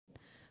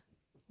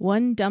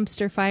One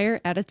dumpster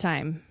fire at a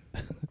time.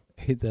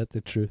 Ain't that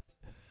the truth?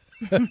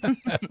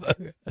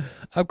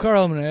 I'm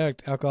Carl. I'm an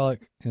addict,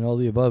 alcoholic, and all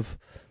the above.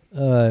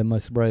 My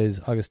sobriety is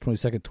August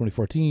 22nd,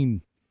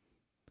 2014.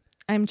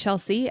 I'm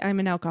Chelsea. I'm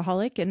an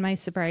alcoholic, and my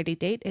sobriety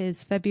date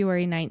is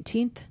February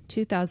 19th,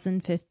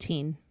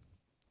 2015.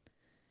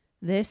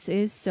 This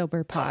is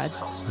SoberPod.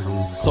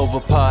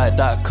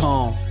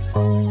 SoberPod.com.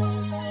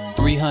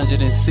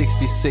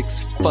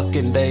 366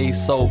 fucking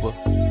days sober.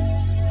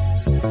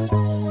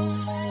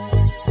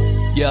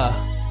 Yeah.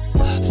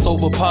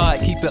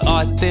 SoberPod, keep it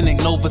authentic,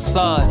 no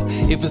facades.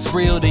 If it's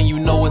real, then you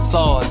know it's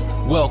ours.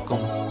 Welcome.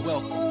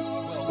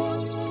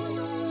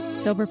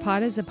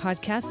 SoberPod is a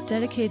podcast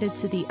dedicated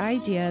to the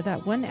idea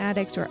that one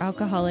addict or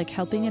alcoholic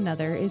helping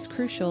another is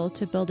crucial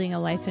to building a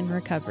life in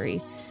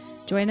recovery.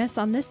 Join us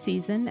on this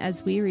season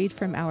as we read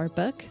from our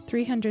book,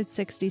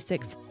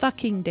 366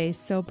 fucking days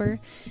sober.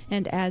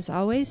 And as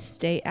always,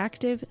 stay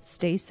active,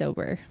 stay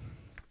sober.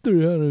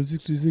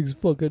 366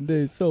 fucking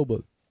days sober.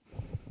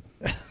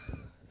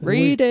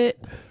 Read it.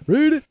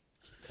 Read it.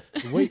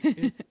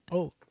 Wait.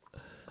 What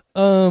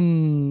are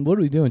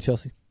we doing,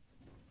 Chelsea?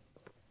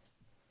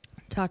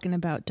 Talking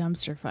about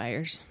dumpster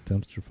fires.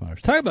 Dumpster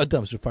fires. Talking about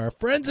dumpster fire.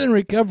 Friends in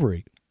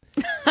recovery.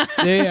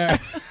 They are.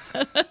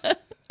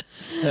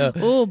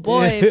 Oh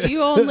boy, if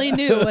you only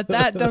knew what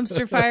that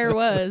dumpster fire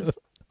was.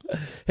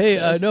 Hey,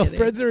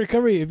 Friends in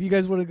Recovery. If you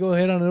guys want to go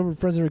ahead on over to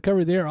Friends in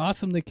Recovery, they are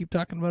awesome. They keep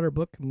talking about our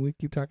book, and we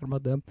keep talking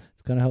about them.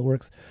 It's kind of how it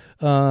works.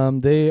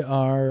 They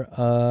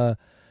are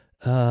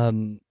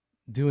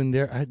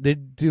they're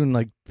doing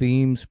like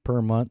themes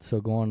per month,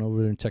 so go on over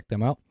there and check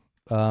them out.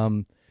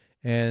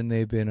 And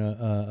they've been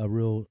a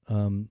real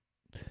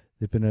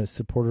they've been a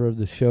supporter of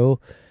the show.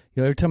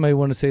 You know, every time I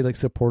want to say like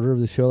supporter of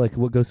the show, like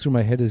what goes through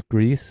my head is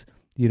Grease.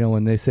 You know,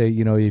 when they say,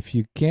 you know, if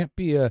you can't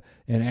be an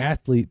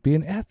athlete, be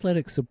an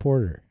athletic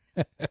supporter.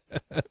 Yeah,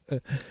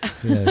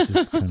 it's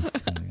just kind of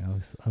funny.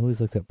 I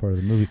always like that part of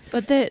the movie.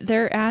 But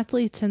they're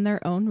athletes in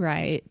their own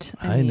right.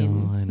 I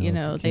know. You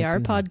know, they are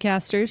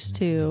podcasters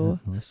too.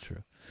 Yeah, that's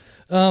true.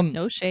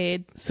 No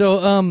shade.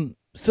 So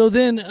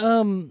then,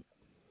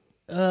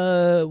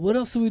 what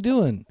else are we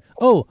doing?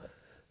 Oh,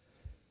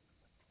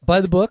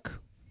 buy the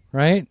book,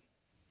 right?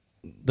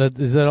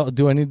 Is that all?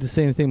 Do I need to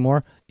say anything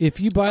more? If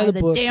you buy the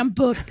book, damn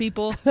book,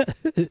 people.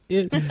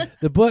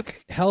 The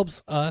book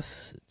helps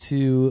us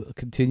to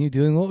continue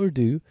doing what we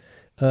do.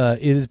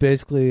 It is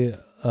basically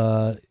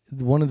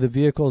one of the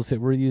vehicles that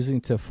we're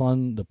using to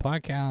fund the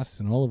podcast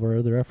and all of our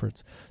other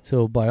efforts.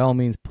 So by all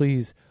means,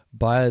 please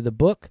buy the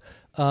book.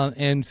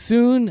 And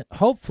soon,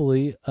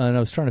 hopefully, and I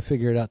was trying to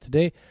figure it out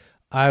today,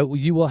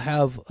 you will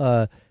have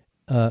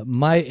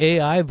my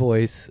AI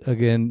voice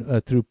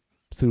again through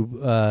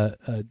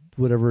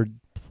whatever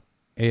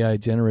AI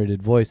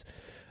generated voice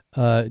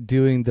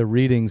doing the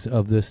readings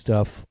of this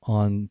stuff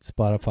on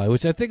Spotify,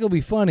 which I think will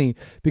be funny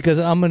because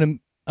I'm going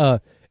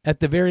to at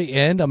the very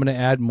end I'm going to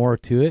add more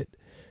to it.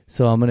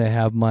 So I'm going to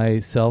have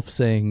myself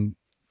saying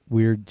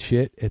weird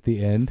shit at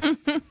the end.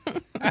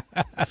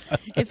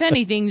 If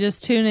anything,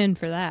 just tune in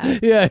for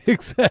that. Yeah,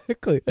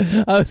 exactly.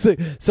 I was like,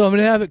 so I'm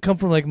going to have it come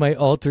from like my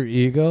alter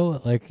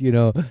ego, like, you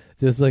know,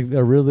 just like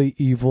a really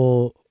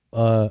evil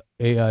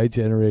AI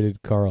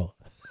generated Carl.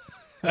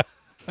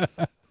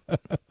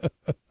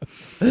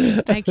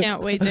 I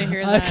can't wait to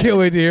hear that. I can't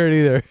wait to hear it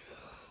either.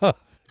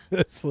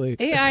 Honestly.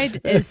 AI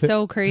is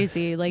so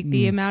crazy. Like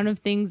the amount of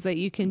things that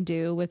you can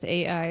do with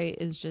AI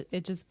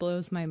it just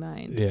blows my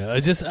mind. Yeah,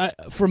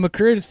 from a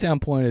creative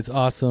standpoint, it's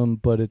awesome,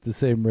 but at the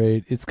same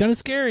rate, it's kind of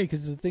scary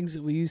because the things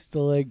that we used to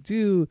like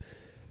do,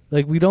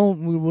 like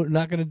we're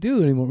not going to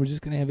do anymore. We're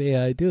just going to have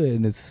AI do it,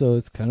 and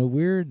it's kind of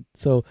weird.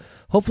 So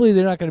hopefully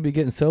they're not going to be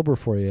getting sober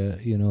for you,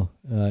 you know,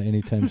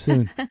 anytime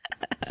soon.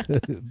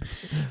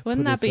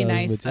 Wouldn't that be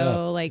nice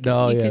though? Like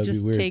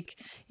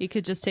you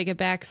could just take a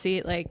back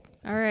seat. Like,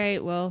 all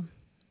right, well,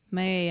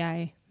 my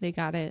AI, they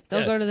got it.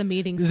 They'll go to the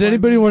meetings. Does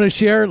anybody want to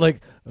share? Like,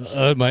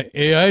 my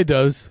AI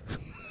does.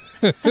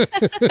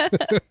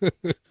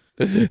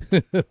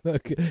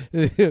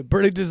 Okay.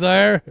 Burning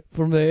desire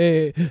from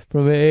the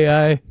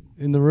AI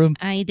in the room.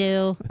 I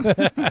do.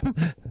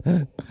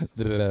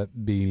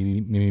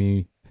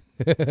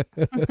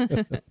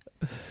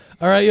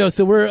 All right, yo.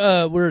 So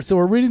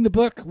we're reading the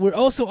book. We're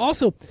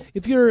also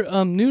if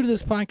you're new to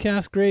this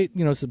podcast, great.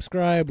 You know,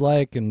 subscribe,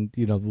 like, and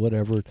you know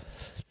whatever.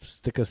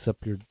 Stick us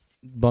up your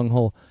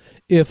bunghole.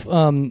 If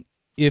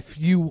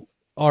you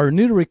are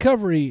new to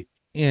recovery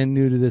and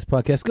new to this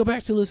podcast, go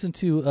back to listen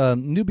to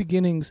New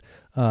Beginnings,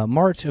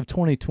 March of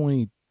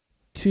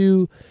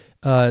 2022.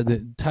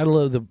 The title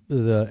of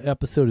the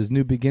episode is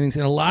New Beginnings,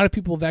 and a lot of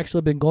people have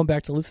actually been going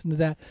back to listen to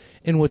that.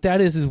 And what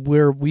that is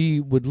where we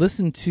would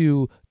listen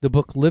to the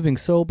book Living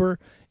Sober,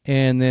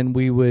 and then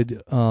we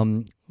would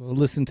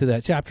listen to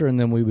that chapter, and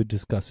then we would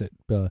discuss it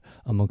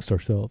amongst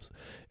ourselves.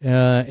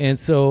 And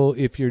so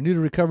if you're new to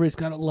recovery, it's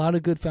got a lot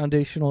of good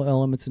foundational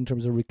elements in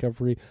terms of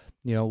recovery,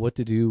 you know, what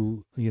to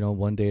do, you know,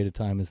 one day at a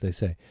time, as they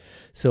say.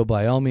 So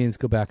by all means,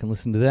 go back and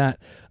listen to that.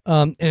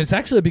 And it's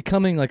actually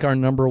becoming like our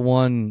number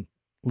one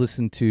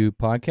listen to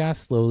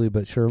podcasts slowly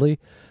but surely,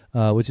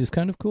 which is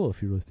kind of cool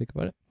if you really think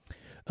about it.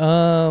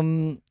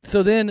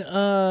 So then,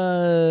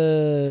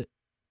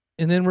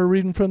 and then we're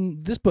reading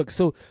from this book.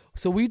 So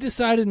we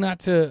decided not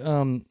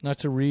to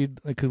read,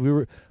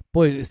 because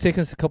it's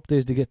taken us a couple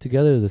days to get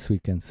together this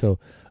weekend. So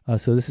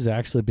this is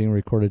actually being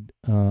recorded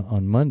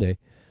on Monday,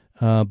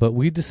 but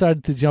we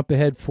decided to jump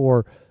ahead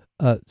for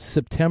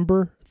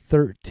September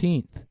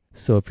 13th.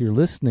 So if you're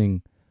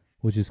listening,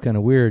 which is kind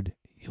of weird,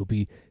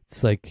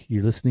 it's like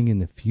you're listening in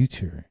the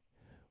future.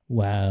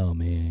 Wow,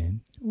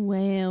 man.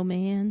 Wow,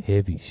 man.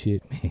 Heavy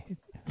shit, man.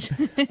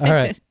 All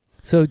right.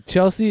 So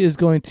Chelsea is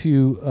going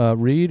to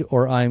read,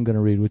 or I'm going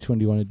to read. Which one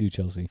do you want to do,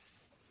 Chelsea?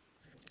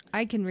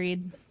 I can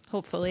read.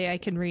 Hopefully I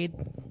can read.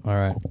 All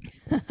right.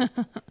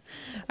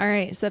 All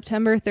right.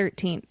 September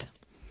 13th.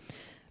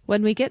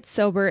 When we get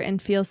sober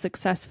and feel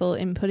successful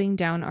in putting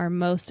down our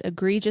most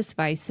egregious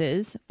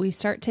vices, we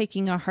start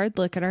taking a hard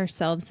look at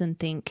ourselves and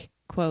think,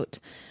 quote,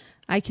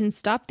 I can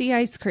stop the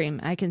ice cream.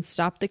 I can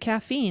stop the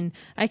caffeine.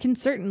 I can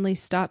certainly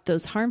stop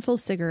those harmful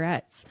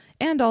cigarettes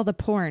and all the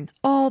porn.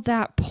 All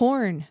that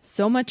porn.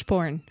 So much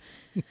porn.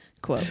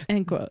 Quote,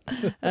 end quote.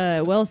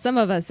 Well, some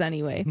of us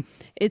anyway.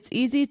 It's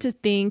easy to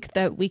think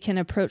that we can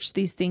approach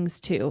these things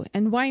too.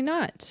 And why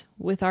not?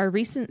 With our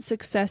recent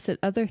success at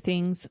other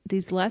things,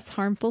 these less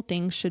harmful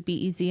things should be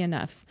easy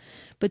enough.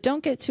 But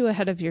don't get too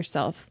ahead of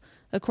yourself.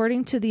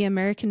 According to the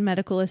American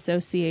Medical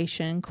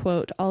Association,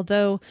 quote,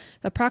 although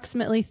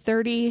approximately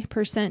 30%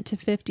 to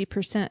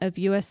 50% of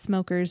U.S.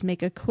 smokers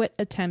make a quit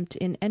attempt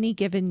in any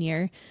given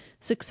year,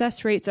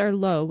 success rates are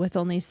low, with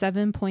only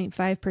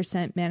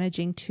 7.5%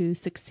 managing to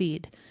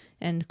succeed,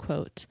 end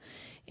quote.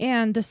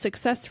 And the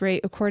success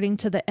rate, according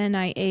to the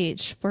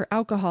NIH, for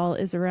alcohol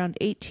is around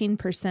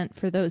 18%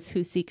 for those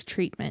who seek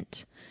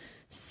treatment.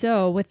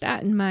 So, with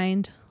that in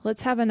mind,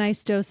 let's have a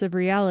nice dose of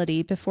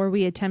reality before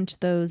we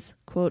attempt those,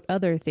 quote,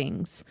 other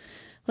things.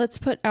 Let's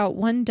put out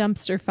one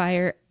dumpster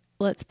fire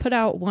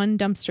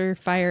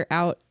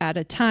out at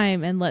a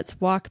time, and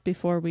let's walk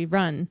before we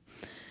run.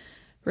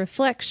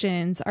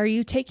 Reflections. Are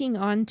you taking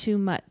on too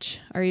much?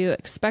 Are you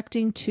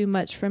expecting too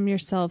much from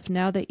yourself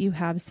now that you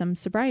have some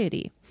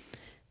sobriety?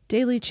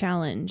 Daily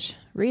challenge.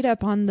 Read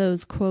up on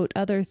those, quote,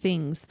 other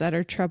things that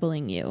are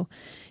troubling you.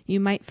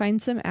 You might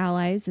find some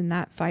allies in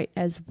that fight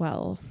as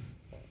well.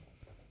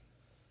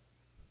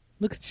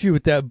 Look at you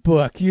with that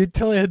book. You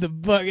totally had the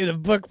book and a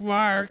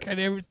bookmark and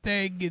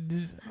everything.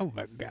 And oh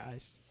my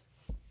gosh.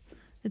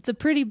 It's a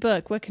pretty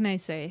book. What can I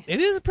say? It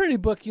is a pretty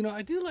book.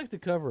 I do like the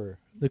cover.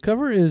 The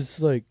cover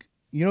is like,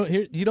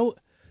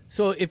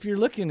 so if you're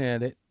looking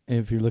at it, and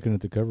if you're looking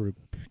at the cover,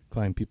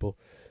 kind people,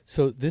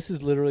 so this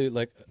is literally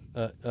like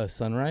a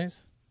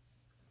sunrise,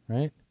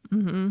 right?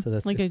 Mm-hmm. So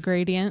that's like a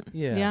gradient.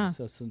 Yeah.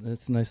 So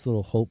it's a nice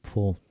little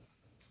hopeful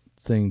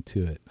thing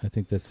to it. I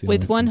think that's the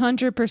with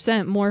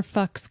 100% more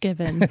fucks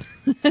given.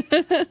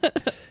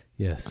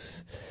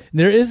 Yes,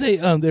 there is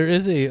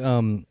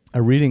a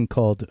reading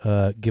called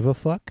 "Give a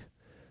Fuck,"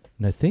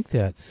 and I think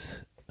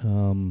that's I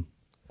don't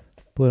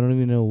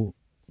even know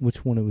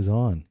which one it was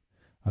on.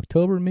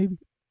 October, maybe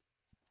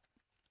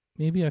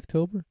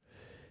October.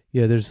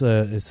 Yeah, there's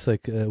it's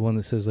like one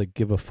that says like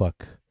 "Give a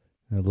fuck."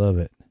 I love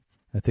it.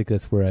 I think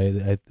that's where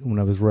I when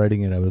I was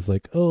writing it, I was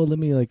like, oh, let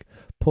me like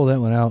pull that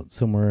one out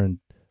somewhere and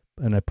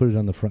I put it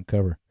on the front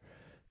cover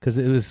because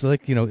it was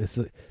like, it's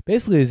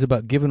basically it's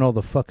about giving all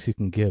the fucks you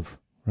can give,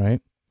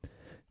 right?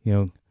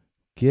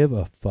 Give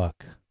a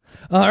fuck.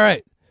 All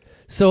right.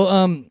 So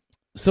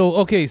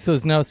okay. So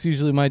now it's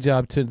usually my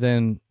job to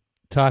then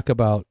talk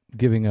about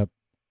giving up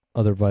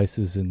other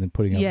vices and then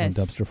putting out one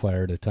dumpster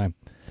fire at a time.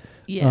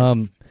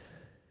 Yes.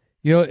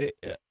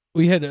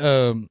 We had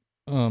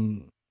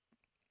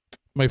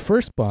my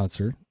first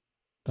sponsor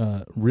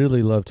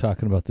really loved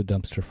talking about the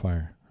dumpster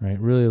fire, right?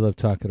 Really loved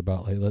talking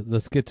about like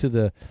let's get to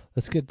the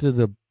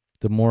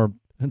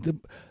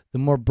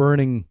more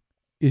burning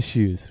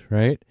issues,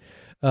 right?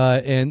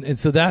 And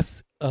so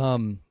that's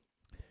I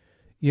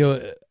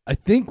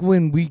think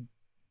when we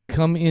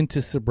come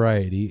into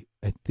sobriety,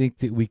 I think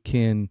that we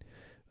can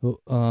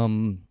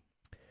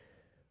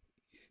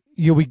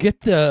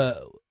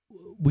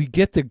we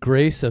get the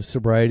grace of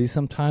sobriety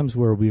sometimes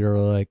where we are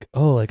like,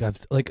 oh,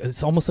 like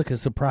it's almost like a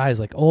surprise,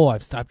 like, oh,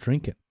 I've stopped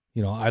drinking.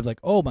 I'm like,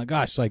 oh my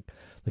gosh, like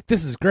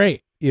this is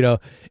great, and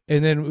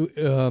then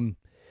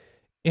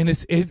and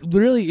it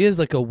really is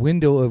like a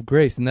window of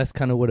grace, and that's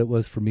kind of what it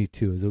was for me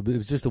too. It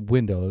was just a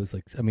window. It was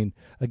like, I mean,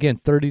 again,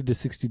 30 to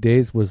 60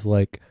 days was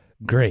like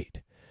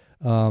great,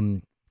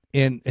 and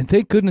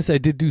thank goodness I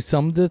did do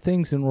some of the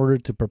things in order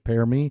to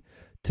prepare me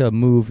to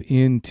move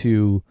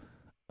into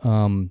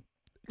kind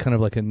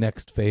of like a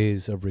next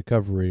phase of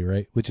recovery,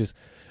 right? Which is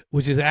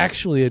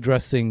actually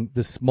addressing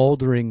the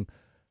smoldering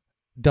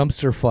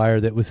dumpster fire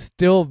that was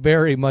still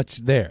very much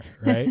there,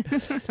 right?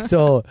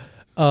 So,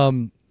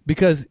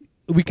 because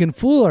we can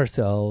fool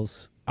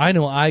ourselves, I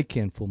know I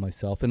can fool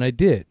myself, and I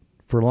did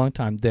for a long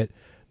time, that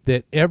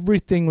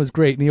everything was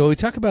great. And, we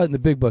talk about it in the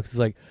big books. It's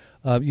like,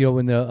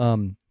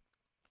 when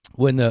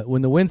when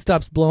the wind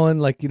stops blowing,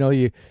 like,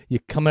 you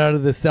come out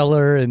of the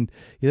cellar and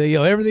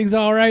everything's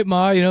all right,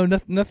 Ma,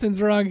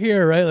 nothing's wrong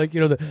here, right? Like,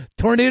 the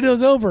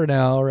tornado's over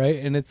now, right?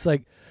 And it's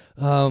like,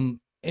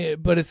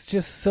 but it's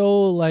just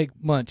so like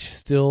much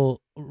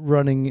still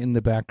running in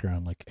the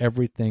background, like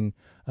everything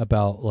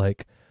about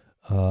like,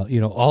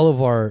 all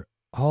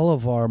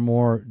of our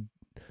more,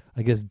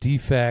 I guess,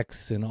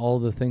 defects and all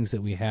the things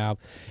that we have.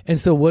 And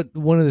so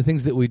one of the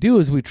things that we do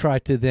is we try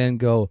to then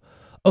go,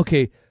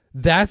 okay,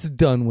 that's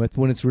done with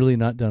when it's really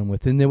not done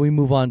with. And then we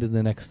move on to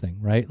the next thing,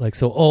 right? Like,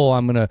 so,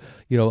 I'm going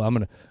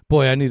to,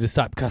 boy, I need to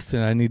stop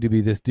cussing. I need to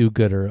be this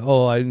do-gooder.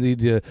 Oh, I need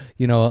to,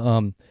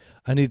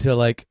 I need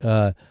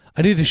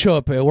to show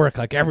up at work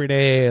like every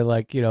day and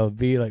like,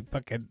 be like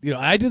fucking,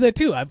 I did that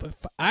too.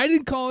 I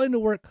didn't call into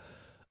work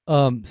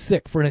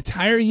sick for an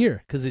entire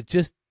year because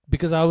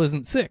I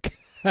wasn't sick.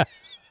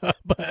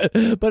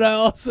 but I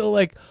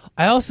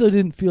also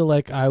didn't feel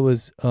like I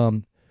was,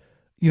 I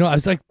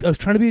was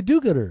trying to be a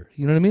do-gooder.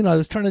 You know what I mean? I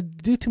was trying to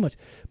do too much,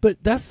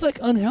 but that's like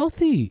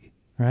unhealthy,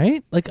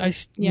 right? Like my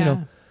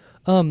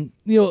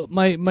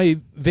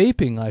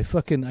vaping, I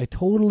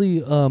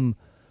totally,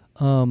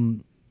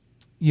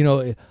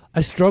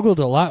 I struggled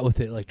a lot with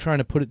it, like trying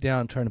to put it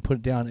down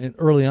and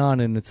early on.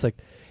 And it's like,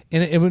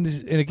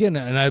 and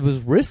I was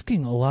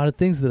risking a lot of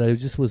things that I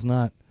just was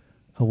not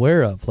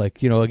aware of.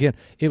 Like, again,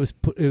 it was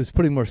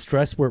putting more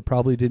stress where it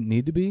probably didn't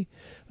need to be.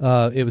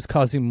 It was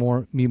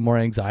causing me more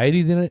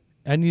anxiety than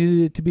I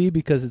needed it to be,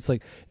 because it's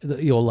like,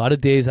 a lot of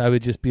days I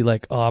would just be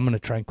like, oh, I'm going to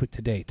try and quit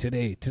today.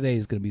 Today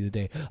is going to be the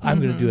day. I'm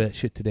going to do that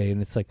shit today.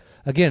 And it's like,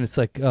 again, it's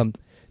like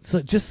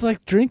just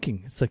like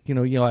drinking. It's like,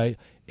 I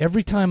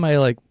every time I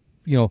like,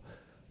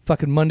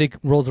 fucking Monday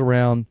rolls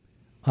around,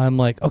 I'm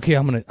like, okay,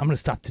 I'm going to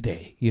stop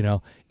today,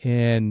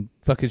 and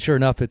fucking sure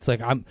enough, it's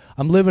like, I'm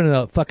living in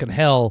a fucking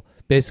hell,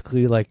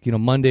 basically, like,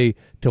 Monday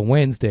to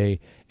Wednesday,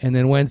 and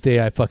then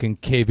Wednesday I fucking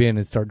cave in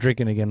and start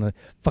drinking again. Like,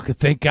 fucking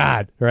thank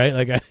God, right?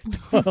 Like,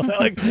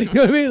 like, you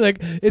know what I mean? Like,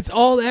 it's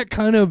all that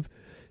kind of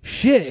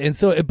shit. And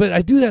so, but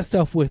I do that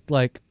stuff with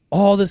like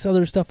all this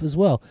other stuff as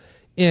well.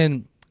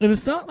 And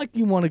it's not like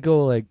you want to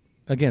go like,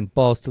 again,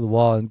 balls to the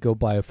wall and go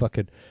buy a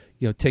fucking,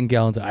 10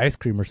 gallons of ice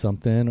cream or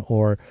something,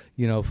 or,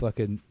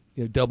 fucking,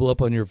 double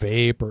up on your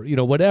vape or,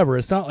 whatever.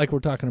 It's not like we're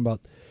talking about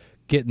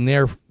getting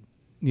there,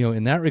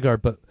 in that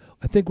regard. But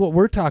I think what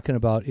we're talking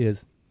about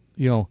is,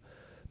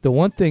 the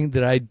one thing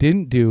that I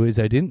didn't do is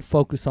I didn't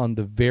focus on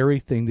the very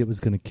thing that was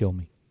going to kill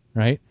me,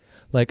 right?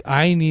 Like,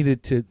 I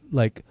needed to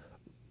like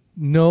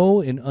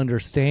know and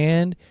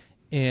understand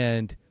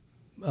and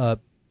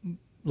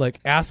like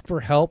ask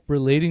for help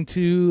relating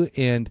to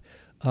and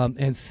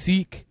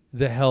seek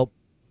the help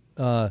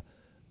that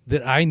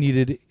I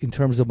needed in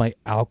terms of my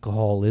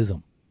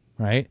alcoholism,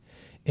 right?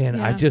 And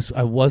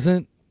I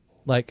wasn't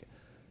like,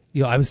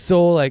 I was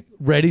so like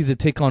ready to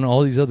take on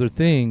all these other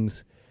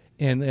things,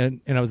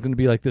 and I was going to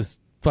be like this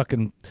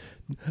fucking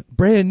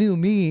brand new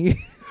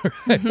me,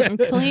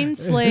 clean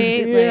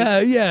slate.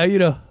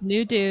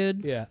 New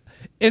dude. Yeah,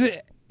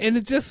 and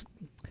it just,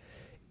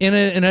 and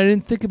I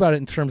didn't think about it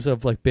in terms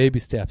of like baby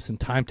steps and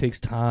time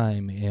takes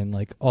time and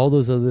like all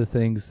those other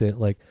things that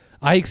like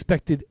I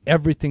expected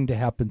everything to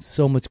happen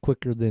so much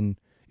quicker than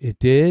it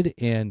did,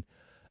 and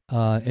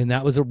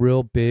that was a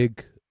real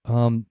big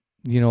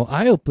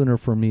eye opener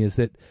for me, is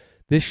that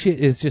this shit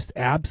is just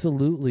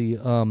absolutely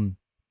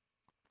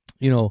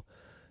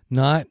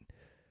not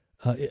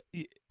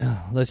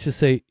let's just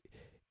say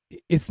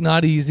it's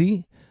not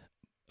easy,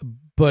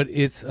 but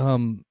it's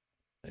I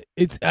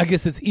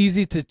guess it's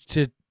easy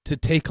to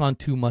take on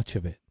too much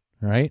of it,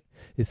 right?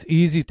 It's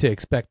easy to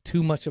expect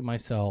too much of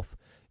myself,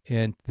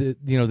 and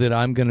that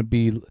I'm going to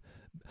be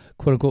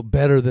quote unquote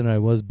better than I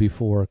was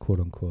before, quote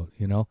unquote,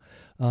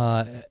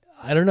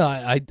 I don't know.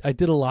 I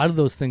did a lot of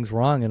those things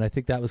wrong, and I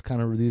think that was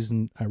kind of the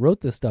reason I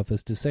wrote this stuff,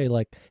 is to say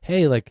like,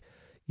 hey, like,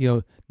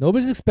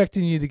 nobody's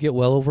expecting you to get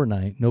well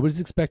overnight. Nobody's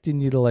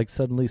expecting you to like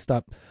suddenly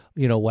stop,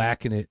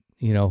 whacking it,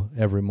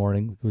 every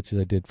morning, which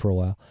I did for a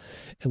while,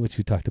 and which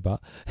we talked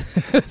about.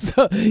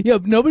 So,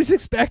 nobody's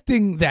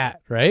expecting that,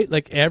 right?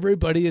 Like,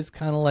 everybody is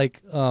kind of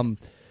like,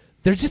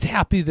 they're just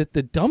happy that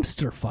the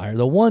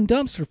one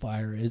dumpster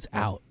fire is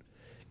out.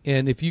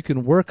 And if you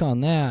can work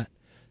on that,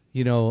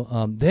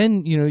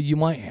 then, you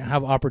might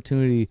have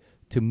opportunity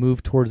to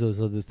move towards those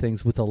other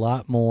things with a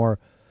lot more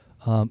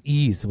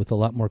ease, with a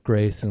lot more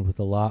grace, and with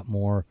a lot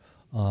more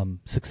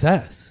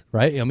success,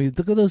 right? I mean,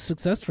 look at those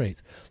success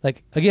rates.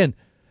 Like, again,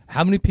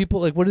 how many people,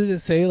 like, what did it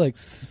say? Like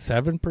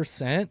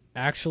 7%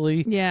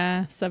 actually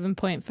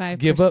 7.5%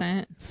 give up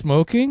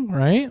smoking,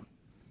 right?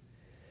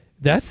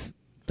 That's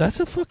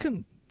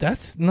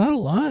not a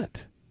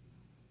lot,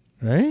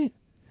 right?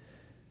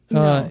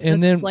 No,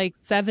 and then like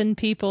 7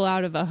 people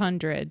out of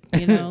 100,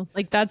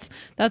 like that's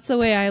the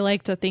way I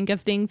like to think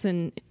of things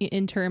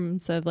in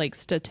terms of like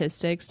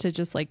statistics, to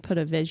just like put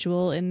a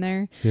visual in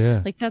there.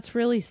 Yeah. Like, that's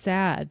really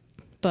sad,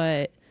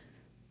 but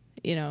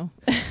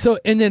So,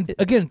 and then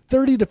again,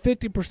 30 to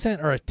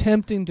 50% are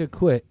attempting to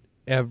quit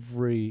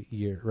every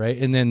year, right?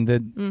 And then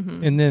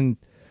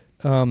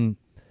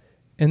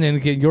And then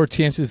again, your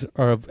chances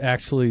of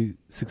actually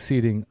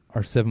succeeding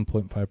are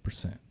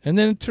 7.5%. And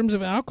then in terms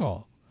of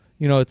alcohol,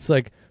 it's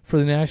like for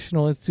the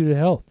National Institute of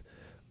Health,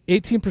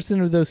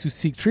 18% of those who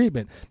seek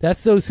treatment.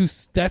 That's those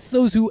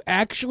who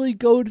actually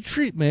go to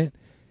treatment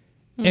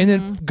and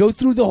then go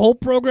through the whole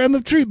program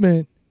of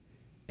treatment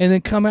and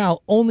then come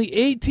out. Only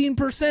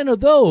 18%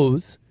 of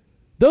those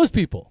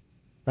people,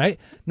 right?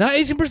 Not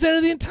 18%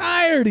 of the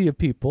entirety of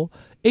people.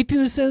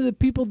 18% of the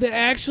people that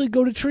actually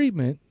go to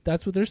treatment,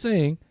 that's what they're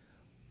saying,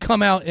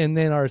 come out and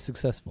then are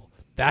successful.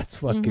 That's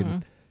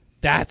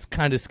that's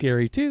kind of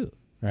scary too,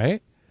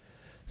 right?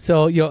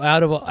 So,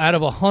 out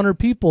of 100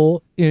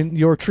 people in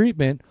your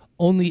treatment,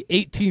 only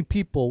 18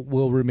 people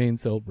will remain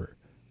sober.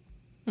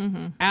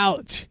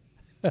 Ouch.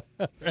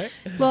 Right?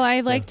 Well, I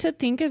like to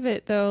think of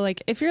it, though,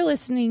 like if you're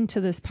listening to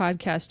this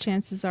podcast,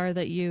 chances are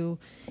that you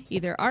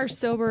either are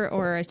sober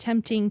or are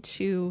attempting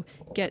to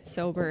get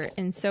sober.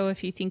 And so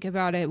if you think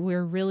about it,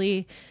 we're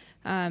really,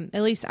 at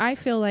least I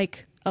feel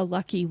like a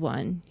lucky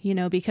one,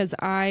 because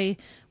I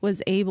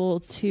was able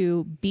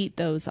to beat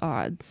those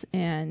odds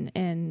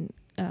and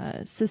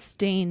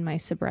sustain my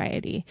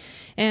sobriety.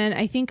 And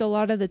I think a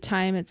lot of the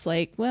time it's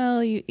like, well,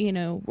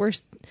 we're,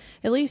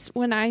 at least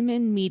when I'm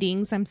in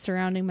meetings, I'm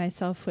surrounding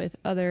myself with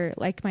other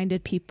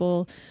like-minded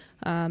people,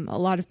 a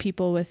lot of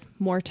people with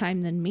more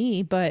time than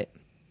me, but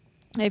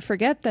I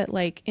forget that,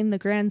 like, in the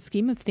grand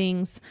scheme of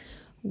things,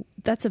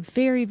 that's a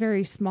very,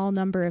 very small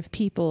number of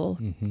people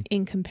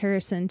in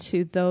comparison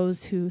to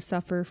those who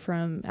suffer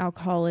from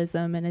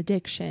alcoholism and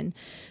addiction,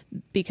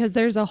 because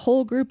there's a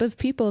whole group of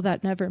people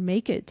that never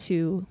make it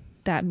to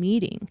that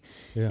meeting.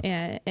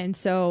 And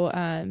so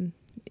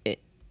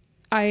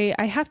I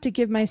have to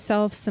give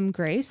myself some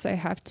grace. I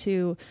have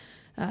to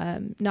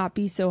not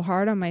be so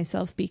hard on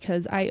myself,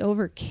 because I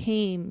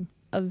overcame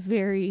a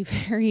very,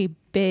 very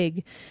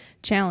big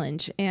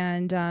challenge,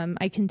 and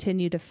I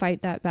continue to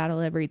fight that battle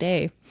every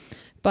day.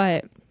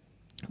 But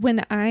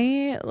when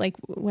I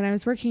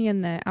was working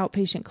in the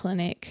outpatient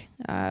clinic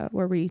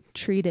where we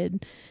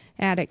treated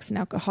addicts and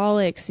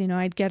alcoholics,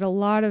 I'd get a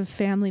lot of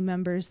family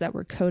members that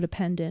were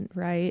codependent,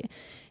 right?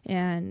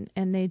 And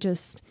they'd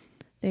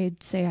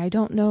say, I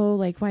don't know,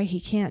 like, why he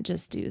can't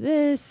just do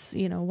this,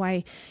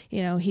 why,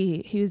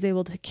 he was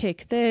able to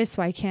kick this,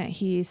 why can't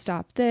he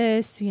stop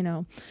this?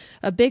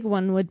 A big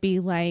one would be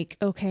like,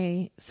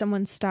 okay,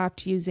 someone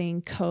stopped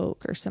using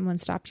coke or someone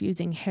stopped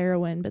using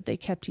heroin, but they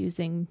kept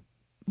using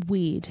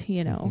weed,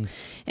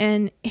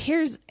 and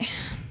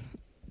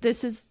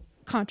this is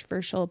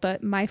controversial,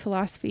 but my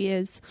philosophy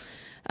is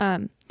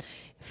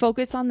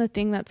focus on the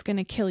thing that's going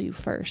to kill you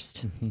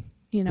first.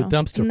 The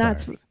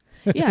dumpster fire.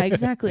 Yeah,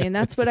 exactly. And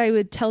that's what I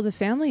would tell the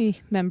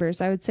family members.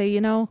 I would say,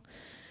 that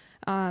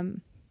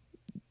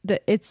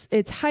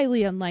it's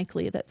highly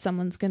unlikely that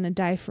someone's going to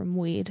die from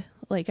weed.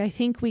 Like, I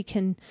think we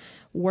can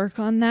work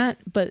on that,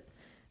 but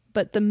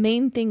the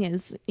main thing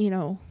is,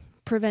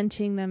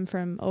 preventing them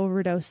from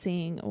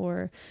overdosing,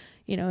 or,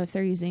 if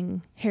they're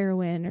using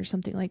heroin or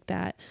something like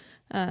that.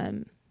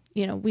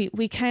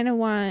 We kind of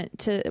want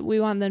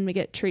them to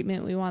get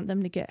treatment. We want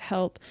them to get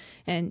help.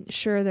 And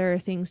sure, there are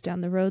things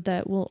down the road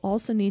that will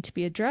also need to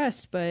be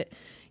addressed, but,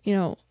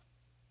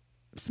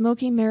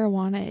 smoking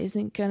marijuana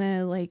isn't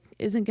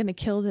gonna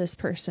kill this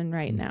person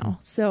right now.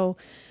 So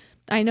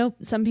I know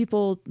some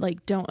people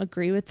don't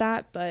agree with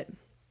that, but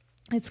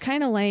it's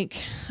kind of like,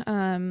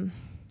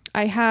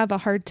 I have a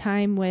hard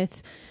time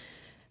with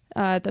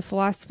the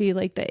philosophy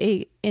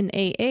in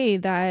AA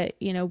that,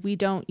 we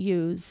don't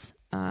use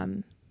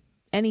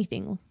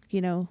anything,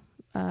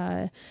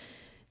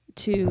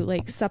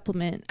 to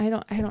supplement. I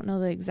don't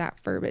know the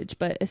exact verbiage,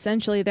 but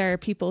essentially there are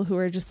people who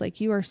are just like,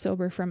 you are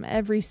sober from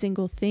every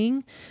single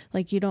thing.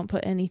 Like, you don't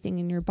put anything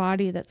in your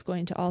body that's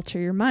going to alter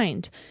your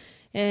mind.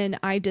 And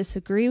I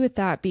disagree with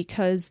that,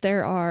 because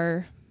there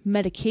are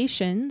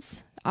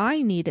medications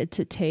I needed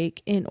to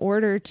take in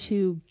order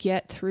to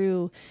get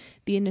through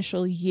the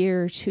initial 2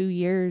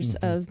 years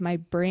of my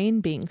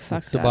brain being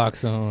fucked up.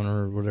 Suboxone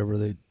or whatever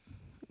they.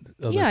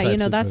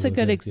 Yeah, that's a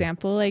good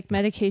example, like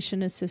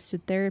medication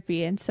assisted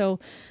therapy. And so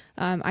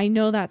I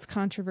know that's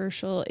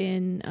controversial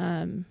in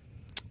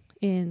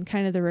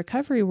kind of the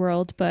recovery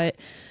world, but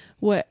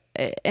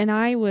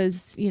I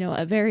was,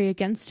 very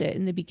against it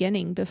in the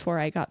beginning before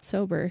I got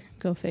sober,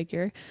 go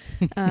figure.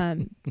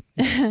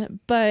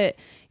 But,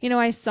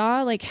 I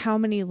saw how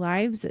many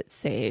lives it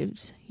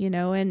saved,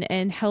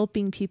 and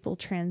helping people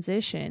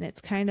transition.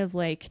 It's kind of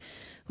like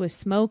with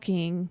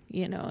smoking,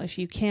 if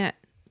you can't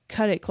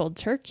cut it cold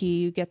turkey,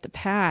 you get the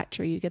patch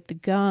or you get the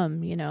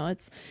gum,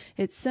 it's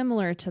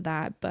similar to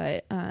that.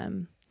 But,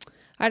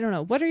 I don't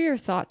know. What are your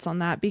thoughts on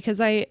that? Because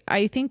I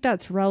think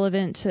that's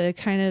relevant to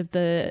kind of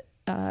the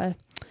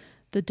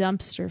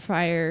dumpster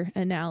fire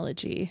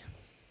analogy.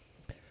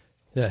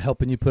 Yeah,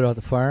 helping you put out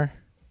the fire,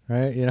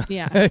 right? Yeah.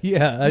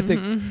 Yeah. I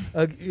think,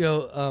 I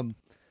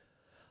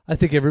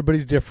think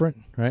everybody's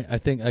different, right? I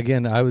think,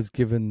 again, I was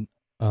given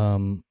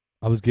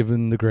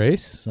the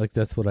grace,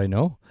 that's what I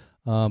know.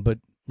 But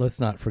let's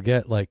not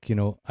forget, I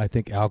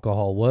think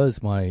alcohol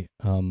was my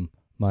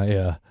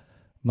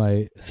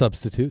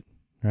substitute,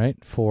 right?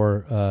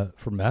 For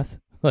meth.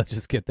 Let's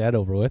just get that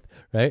over with,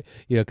 right?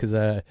 Because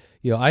I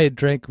had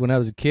drank when I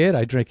was a kid.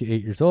 I drank at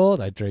 8 years old.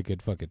 I drank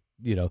at fucking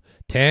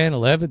 10,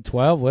 11,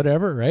 12,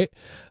 whatever, right?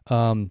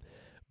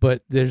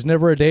 But there's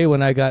never a day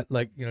when I got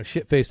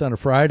shit faced on a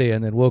Friday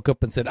and then woke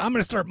up and said, I'm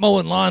gonna start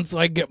mowing lawns so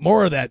I can get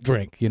more of that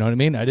drink. You know what I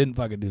mean? I didn't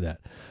fucking do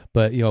that.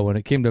 But when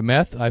it came to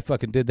meth, I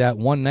fucking did that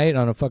one night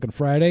on a fucking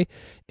Friday,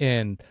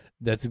 and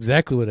that's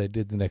exactly what I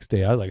did the next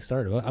day. I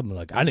I'm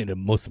like, I need to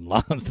mow some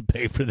lawns to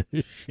pay for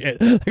this shit.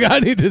 I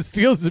need to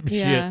steal some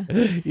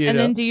shit.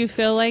 Then do you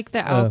feel like the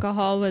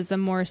alcohol was a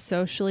more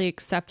socially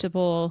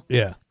acceptable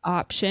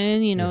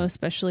option,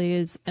 especially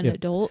as an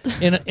adult?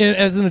 and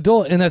as an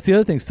adult, and that's the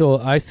other thing. So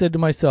I said to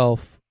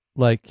myself,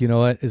 you know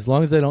what, as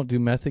long as I don't do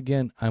meth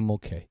again, I'm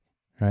okay.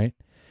 Right.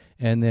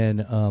 And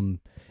then,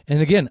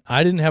 and again,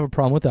 I didn't have a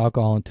problem with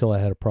alcohol until I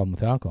had a problem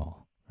with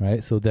alcohol.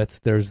 Right. So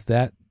there's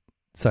that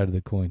side of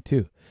the coin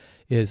too.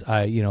 Is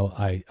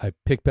I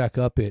pick back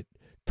up at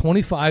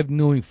 25,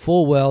 knowing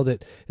full well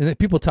that, and then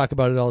people talk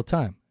about it all the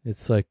time.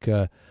 It's like,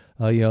 that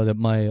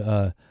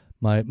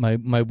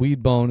my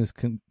weed bone is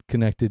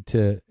connected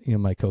to,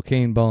 my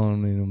cocaine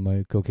bone,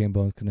 my cocaine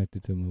bone is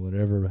connected to my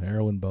whatever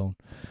heroin bone.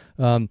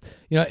 And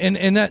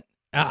that,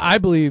 I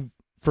believe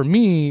for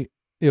me,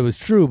 it was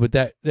true, but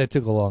that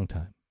took a long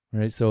time.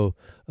 Right. So,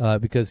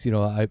 because,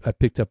 I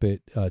picked up at,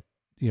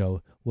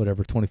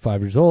 whatever,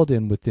 25 years old,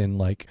 and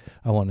within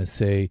I want to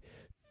say,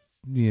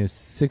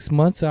 6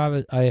 months of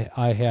it,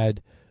 I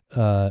had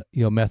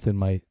meth in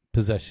my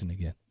possession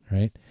again,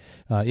 right?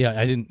 I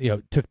didn't,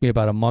 it took me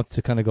about a month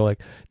to kind of go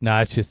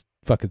nah, it's just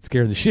fucking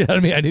scaring the shit out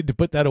of me. I need to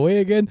put that away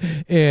again,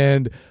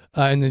 and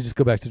then just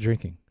go back to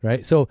drinking,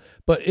 right? So,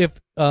 but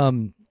if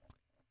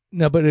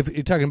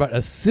you're talking about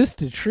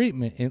assisted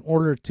treatment in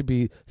order to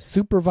be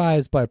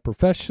supervised by a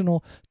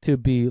professional, to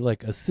be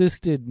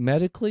assisted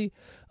medically,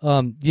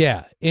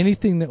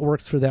 anything that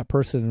works for that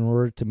person in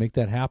order to make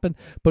that happen.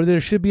 But there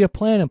should be a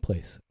plan in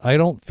place. I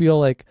don't feel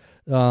like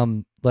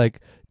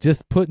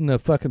just putting a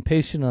fucking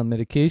patient on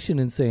medication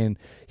and saying,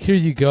 here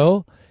you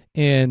go,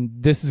 and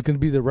this is going to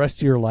be the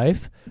rest of your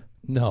life.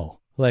 No,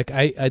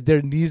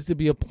 there needs to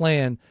be a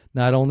plan,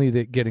 not only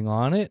that getting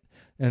on it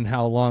and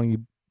how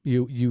long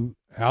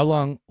how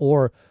long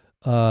or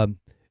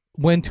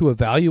when to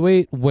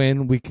evaluate,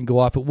 when we can go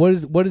off it. What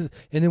is,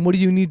 and then what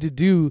do you need to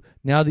do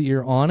now that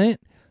you're on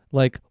it?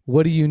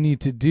 What do you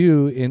need to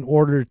do in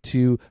order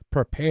to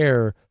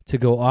prepare to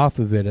go off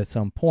of it at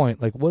some point?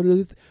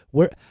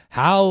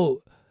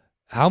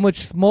 How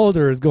much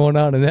smolder is going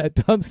on in that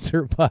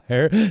dumpster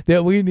fire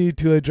that we need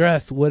to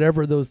address,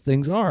 whatever those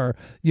things are,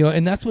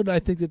 and that's what I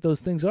think that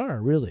those things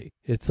are, really.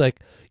 It's so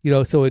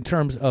in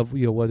terms of,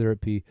 whether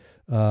it be,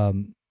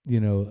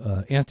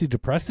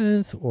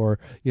 antidepressants, or,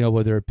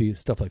 whether it be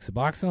stuff like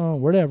Suboxone,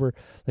 whatever,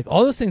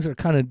 all those things are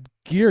kind of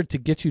geared to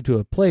get you to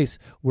a place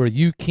where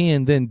you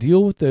can then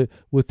deal with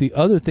the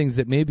other things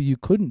that maybe you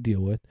couldn't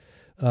deal with,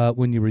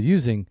 when you were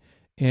using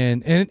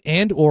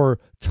and or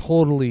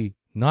totally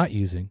not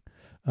using.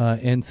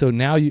 And so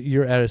now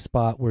you're at a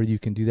spot where you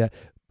can do that.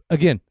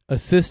 Again,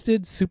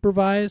 assisted,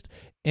 supervised,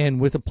 and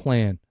with a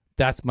plan.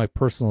 That's my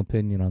personal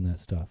opinion on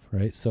that stuff,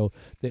 right? So,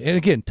 and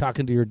again,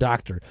 talking to your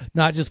doctor,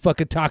 not just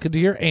fucking talking to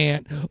your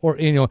aunt, or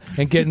and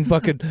getting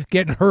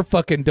her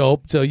fucking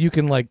dope, so you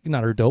can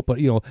not her dope, but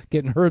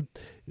getting her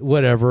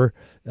whatever,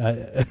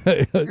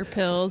 her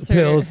pills,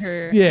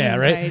 her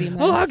anxiety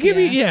meds, I'll give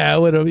you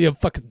whatever.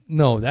 Fucking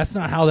no, that's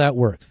not how that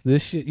works.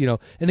 This shit,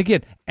 and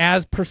again,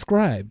 as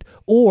prescribed,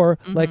 or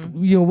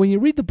when you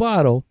read the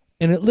bottle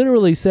and it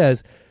literally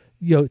says,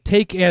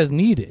 take as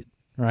needed,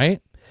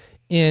 right?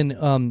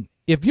 And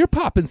if you're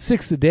popping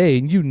 6 a day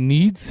and you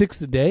need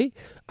 6 a day,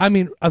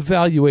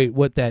 evaluate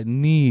what that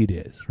need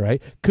is,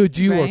 right? Could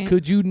you or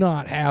could you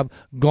not have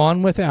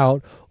gone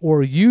without,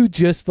 or you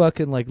just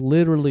fucking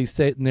literally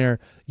sitting there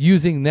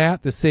using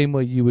that the same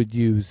way you would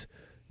use,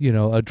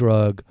 a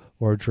drug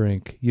or a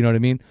drink? You know what I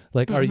mean?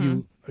 Are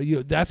you,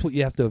 that's what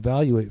you have to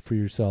evaluate for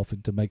yourself,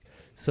 and to make,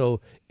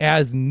 so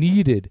as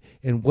needed,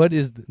 and what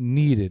is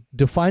needed,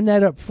 define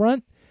that up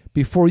front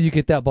before you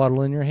get that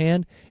bottle in your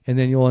hand, and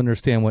then you'll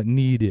understand what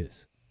need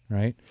is.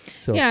 Right.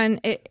 So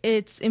and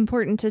it's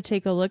important to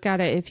take a look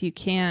at it if you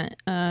can't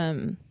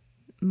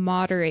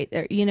moderate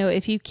there.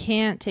 If you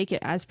can't take it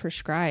as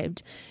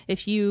prescribed,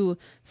 if you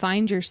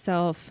find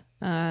yourself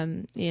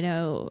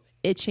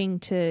itching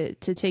to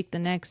take the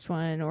next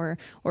one, or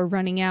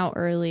running out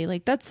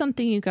early, that's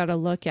something you got to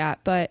look at.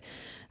 But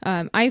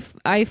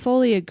I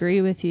fully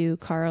agree with you,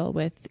 Carl,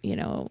 with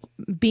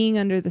being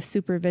under the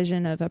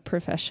supervision of a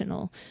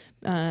professional.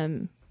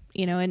 And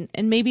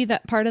maybe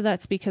that part of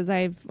that's because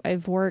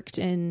I've worked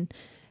in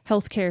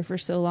healthcare for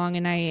so long,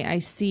 and I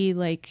see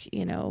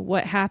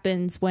what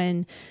happens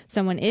when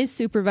someone is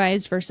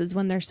supervised versus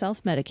when they're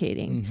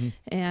self-medicating.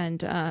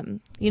 And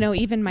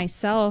even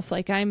myself,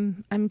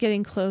 I'm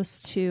getting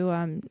close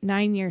to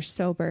 9 years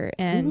sober,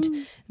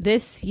 and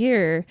this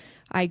year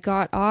I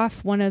got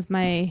off one of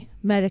my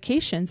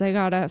medications. I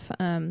got off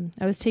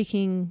I was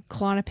taking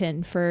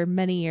Klonopin for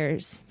many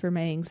years for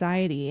my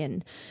anxiety,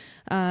 and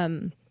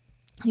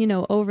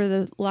over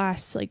the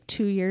last like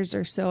 2 years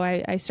or so,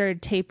 I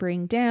started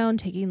tapering down,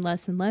 taking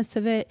less and less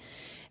of it.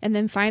 And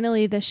then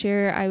finally this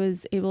year I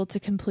was able to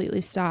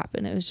completely stop.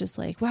 And it was just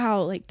like,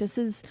 wow, like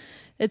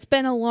it's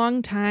been a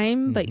long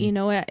time, but you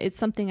know what? It's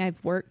something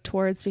I've worked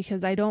towards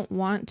because I don't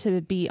want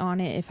to be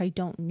on it if I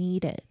don't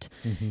need it.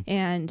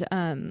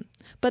 And,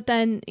 but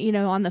then,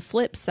 on the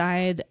flip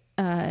side,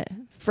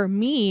 for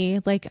me,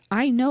 like,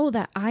 I know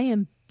that I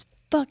am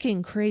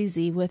fucking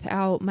crazy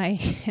without my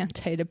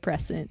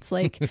antidepressants,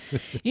 like,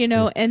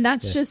 and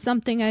that's just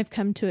something I've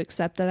come to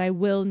accept that I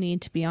will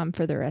need to be on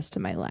for the rest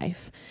of my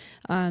life.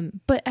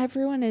 But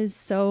everyone is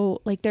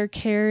so, like, their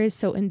care is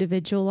so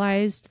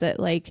individualized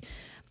that, like,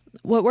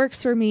 what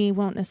works for me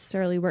won't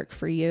necessarily work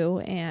for you.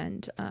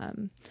 And,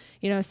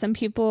 some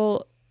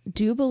people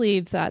do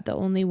believe that the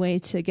only way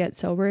to get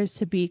sober is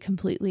to be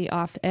completely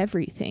off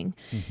everything.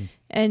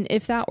 And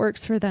if that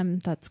works for them,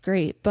 that's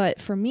great.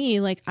 But for me,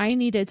 like, I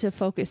needed to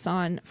focus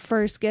on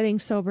first getting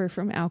sober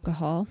from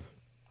alcohol.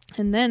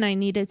 And then I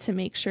needed to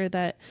make sure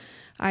that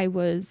I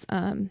was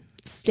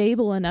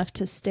stable enough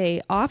to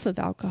stay off of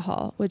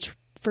alcohol, which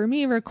for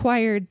me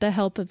required the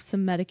help of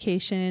some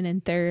medication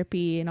and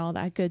therapy and all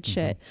that good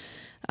shit.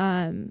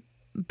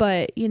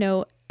 But,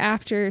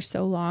 after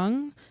so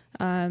long,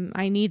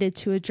 I needed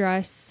to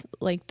address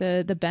like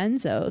the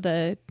benzo,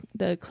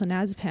 the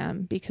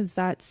clonazepam, because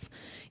that's,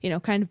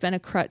 kind of been a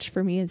crutch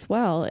for me as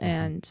well.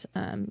 And,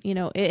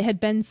 it had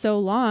been so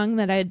long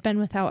that I had been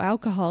without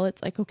alcohol.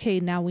 It's like, okay,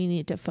 now we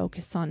need to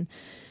focus on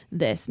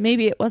this.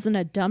 Maybe it wasn't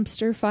a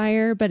dumpster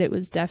fire, but it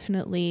was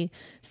definitely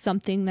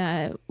something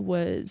that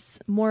was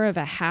more of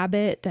a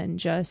habit than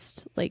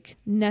just like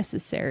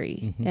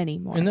necessary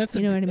anymore. And that's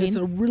what I mean? It's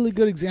a really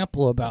good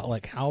example about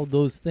like how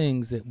those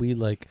things that we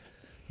like,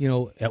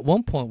 at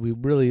one point we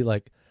really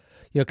like,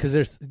 because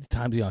there's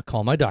times I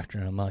call my doctor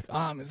and I'm like, oh,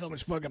 I'm in so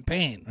much fucking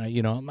pain, right?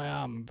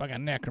 My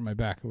fucking neck or my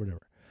back or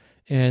whatever.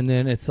 And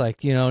then it's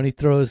like, and he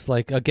throws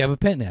like a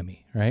gabapentin at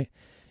me, right?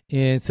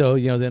 And so,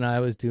 then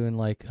I was doing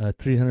like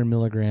 300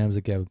 milligrams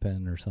of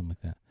gabapentin or something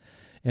like that.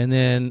 And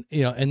then,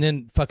 and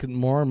then fucking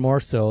more and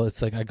more so,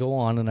 it's like I go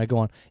on and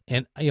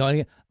and,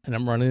 and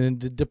I'm running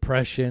into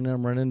depression and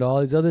I'm running into all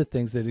these other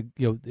things that,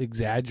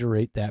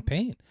 exaggerate that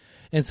pain.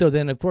 And so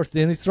then, of course,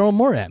 then he's throwing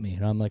more at me.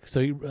 And I'm like,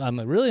 I'm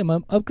like, really? Am I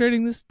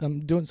upgrading this?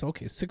 I'm doing so,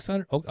 okay,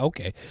 600?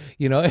 Okay.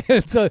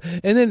 And so,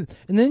 and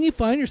then you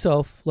find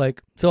yourself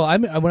like, so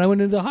when I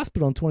went into the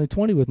hospital in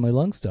 2020 with my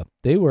lung stuff,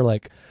 they were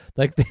like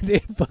they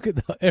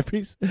fucking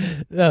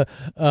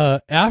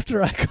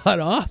after I got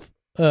off,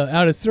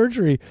 out of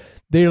surgery,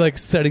 they're like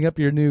setting up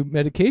your new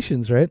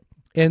medications, right?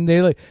 And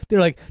they're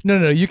like,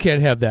 no, you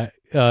can't have that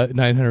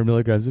 900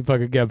 milligrams of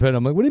fucking gabapentin.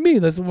 I'm like, what do you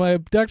mean? That's what my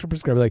doctor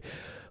prescribed. Like,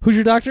 who's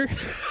your doctor?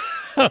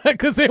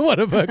 Because they want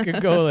to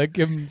fucking go like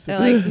give them. They're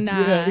like,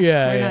 nah,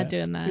 we're not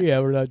doing that. Yeah,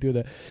 we're not doing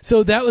that.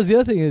 So that was the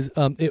other thing is,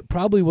 it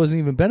probably wasn't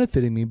even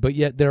benefiting me, but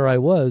yet there I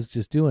was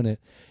just doing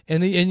it,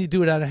 and you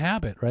do it out of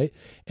habit, right?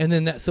 And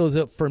then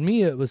for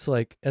me, it was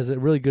like, as a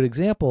really good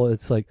example,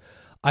 it's like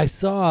I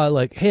saw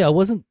like, hey, I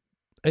wasn't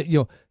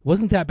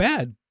that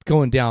bad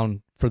going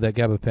down for that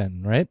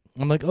gabapentin, right?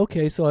 I'm like,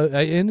 okay, so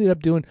I ended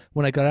up doing,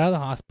 when I got out of the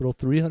hospital,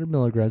 300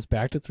 milligrams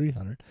back to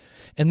 300,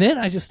 and then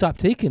I just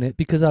stopped taking it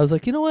because I was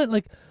like, you know what,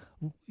 like,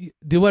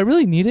 do I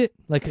really need it?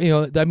 Like,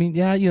 I mean,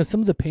 yeah,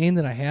 some of the pain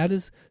that I had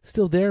is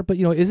still there, but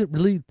is it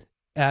really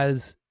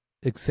as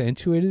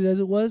accentuated as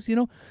it was?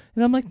 And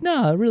I'm like,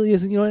 no, it really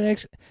isn't.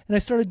 And I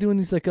started doing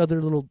these like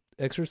other little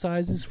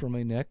exercises for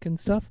my neck and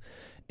stuff,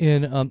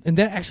 and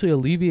that actually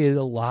alleviated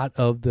a lot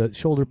of the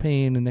shoulder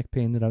pain and neck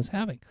pain that I was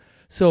having.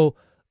 So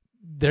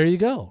there you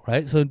go,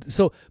 right?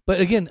 So, but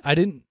again, I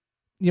didn't,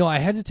 I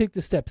had to take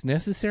the steps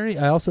necessary.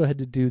 I also had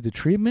to do the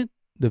treatment,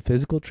 the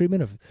physical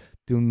treatment of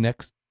doing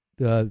neck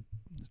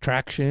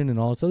traction and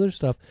all this other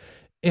stuff,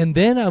 and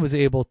then I was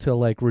able to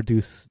like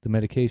reduce the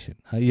medication.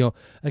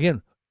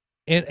 Again,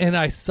 and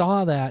I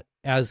saw that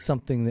as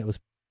something that was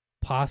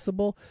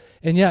possible.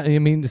 And yeah, I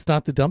mean, it's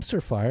not the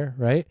dumpster fire,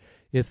 right?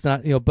 It's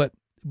not, but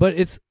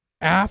it's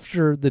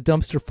after the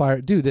dumpster fire,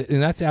 dude,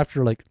 and that's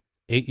after like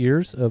 8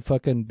 years of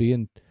fucking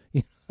being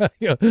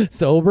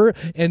sober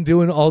and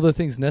doing all the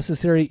things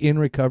necessary in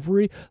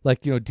recovery,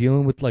 like,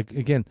 dealing with, like,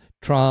 again,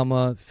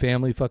 trauma,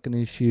 family fucking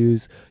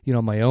issues,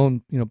 my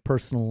own,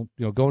 personal,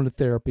 going to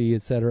therapy,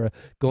 etc.,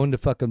 going to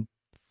fucking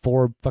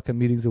 4 fucking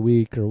meetings a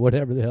week or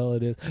whatever the hell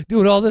it is,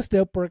 doing all the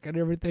step work and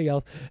everything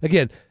else.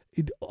 Again,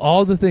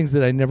 all the things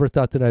that I never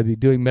thought that I'd be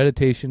doing,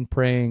 meditation,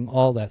 praying,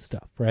 all that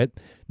stuff, right?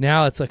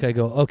 Now it's like I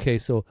go, okay,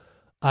 so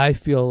I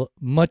feel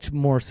much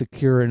more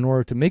secure in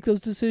order to make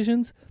those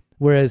decisions,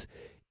 whereas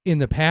in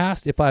the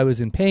past, if I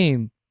was in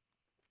pain,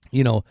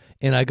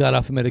 and I got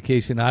off of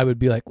medication, I would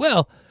be like,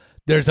 well,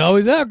 there's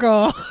always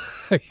alcohol.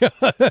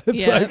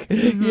 Like,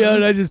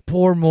 and I just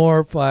pour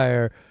more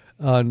fire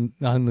on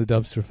the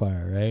dumpster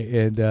fire, right?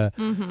 And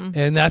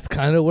and that's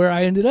kind of where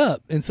I ended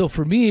up. And so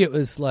for me, it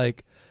was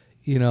like,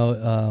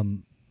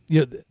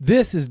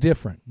 this is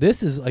different.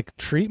 This is like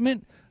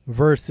treatment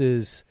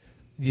versus,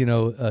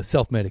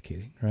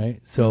 self-medicating,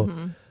 right?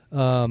 So,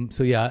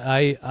 so yeah,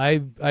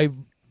 I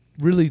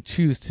really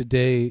choose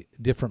today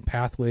different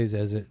pathways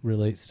as it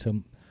relates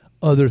to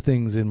other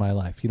things in my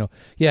life.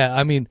 Yeah,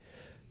 I mean,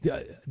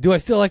 do I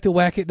still like to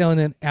whack it now and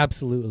then?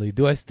 Absolutely.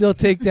 Do I still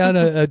take down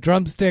a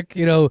drumstick,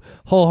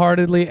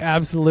 wholeheartely?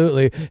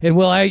 Absolutely. And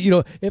will I,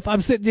 if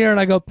I'm sitting there and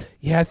I go,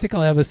 yeah, I think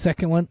I'll have a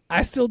second one,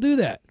 I still do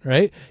that,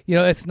 right?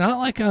 It's not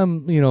like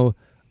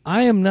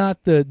I am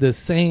not the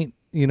saint,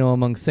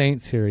 among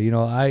saints here.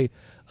 I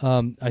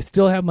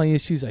still have my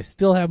issues. I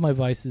still have my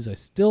vices. I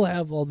still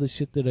have all the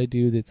shit that I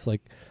do that's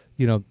like,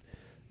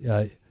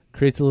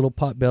 creates a little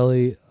pot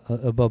belly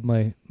above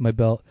my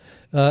belt.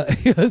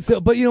 But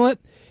you know what?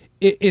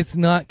 It's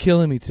not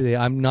killing me today.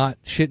 I'm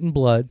not shitting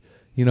blood.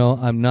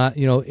 I'm not,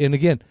 and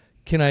again,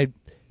 can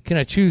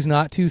I choose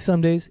not to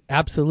some days?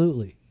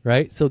 Absolutely.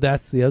 Right. So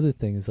that's the other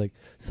thing is like,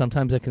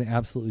 sometimes I can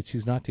absolutely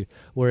choose not to.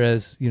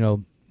 Whereas,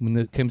 when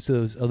it comes to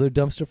those other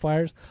dumpster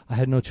fires, I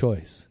had no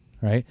choice.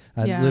 Right.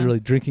 I'm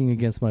literally drinking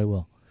against my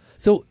will.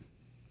 So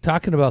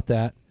talking about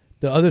that,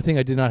 the other thing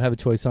I did not have a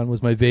choice on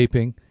was my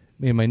vaping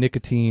and my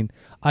nicotine.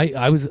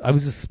 I was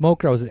a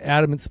smoker. I was an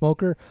adamant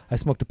smoker. I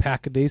smoked a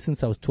pack a day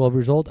since I was 12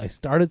 years old. I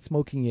started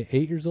smoking at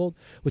 8 years old,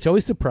 which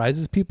always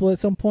surprises people at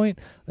some point,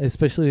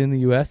 especially in the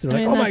U.S. They're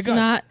like, "Oh my god!" That's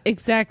not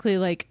exactly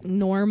like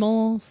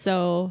normal,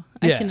 so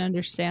I can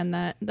understand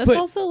that. That's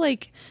also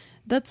like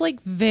that's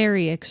like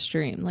very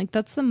extreme. Like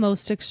that's the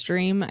most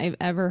extreme I've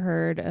ever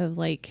heard of.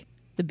 Like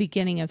the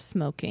beginning of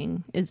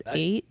smoking is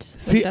 8.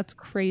 See, like, that's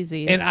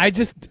crazy. And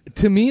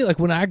to me, like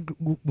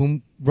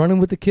when running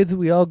with the kids that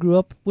we all grew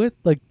up with,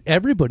 like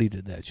everybody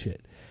did that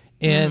shit.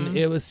 And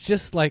it was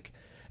just like,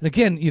 and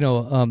again,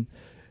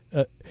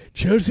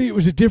 Chelsea, it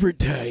was a different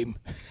time.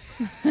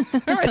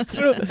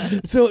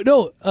 so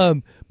no,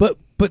 but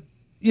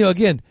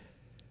again,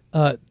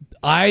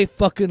 I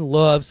fucking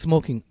love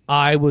smoking.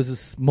 I was a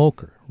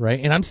smoker,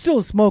 right? And I'm still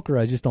a smoker.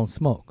 I just don't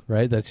smoke,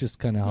 right? That's just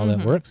kind of how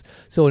that works.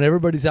 So when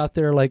everybody's out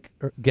there like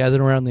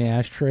gathering around the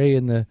ashtray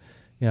in the,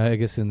 I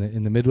guess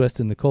in the Midwest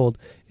in the cold,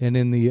 and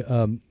in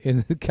the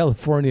in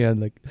California in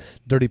like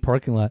dirty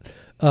parking lot,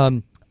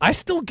 I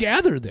still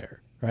gather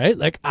there, right?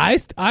 Like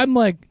I'm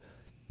like,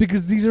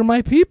 because these are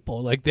my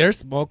people. Like they're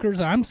smokers,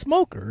 I'm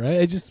smoker, right?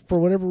 I just for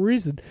whatever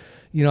reason,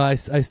 I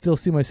still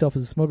see myself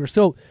as a smoker.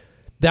 So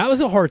that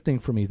was a hard thing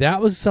for me. That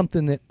was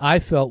something that I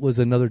felt was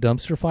another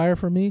dumpster fire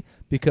for me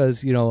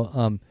because,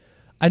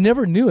 I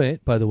never knew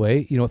it, by the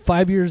way.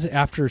 5 years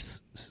after,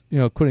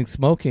 quitting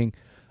smoking,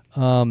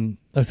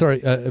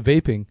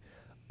 vaping,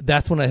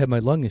 that's when I had my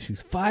lung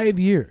issues. 5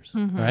 years,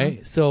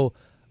 right? So,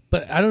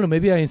 but I don't know,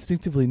 maybe I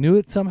instinctively knew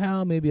it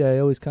somehow. Maybe I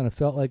always kind of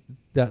felt like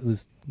that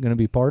was going to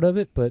be part of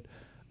it. But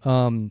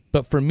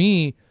for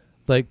me,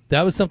 like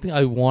that was something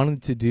I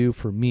wanted to do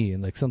for me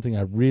and like something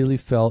I really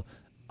felt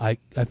I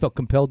felt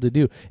compelled to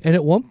do. And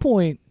at one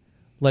point,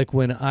 like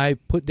when I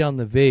put down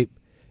the vape,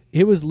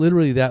 it was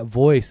literally that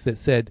voice that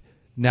said,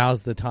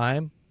 now's the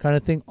time kind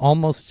of thing,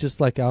 almost just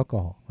like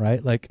alcohol,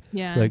 right? Like,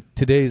 like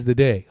today's the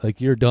day,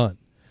 like you're done.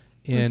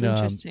 And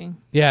that's interesting.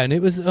 Yeah. And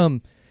it was,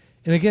 and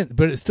again,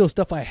 but it's still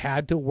stuff I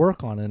had to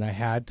work on and I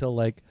had to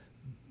like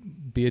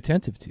be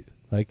attentive to.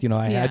 Like,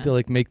 I had to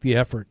like make the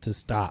effort to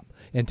stop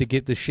and to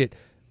get the shit,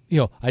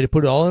 I had to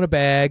put it all in a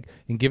bag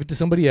and give it to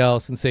somebody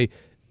else and say,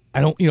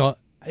 I don't,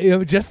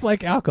 just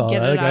like alcohol.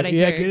 Get it out of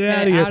here. Get it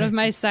out of here. Out of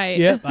my sight.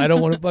 Yep. I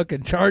don't want to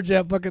fucking charge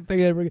that fucking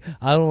thing ever again.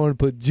 I don't want to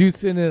put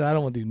juice in it. I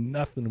don't want to do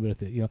nothing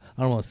with it. I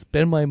don't want to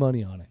spend my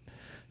money on it.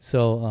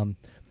 So,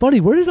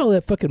 funny, where did all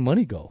that fucking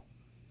money go?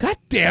 God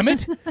damn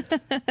it.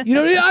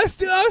 I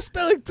spent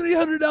like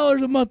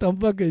 $300 a month on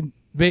fucking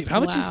vape. How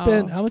much you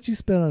spend? How much you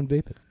spend on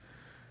vaping?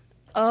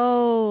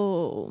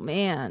 Oh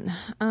man.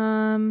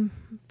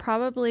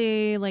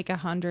 Probably like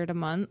 $100 a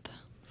month.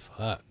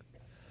 Fuck.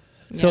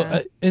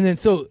 So,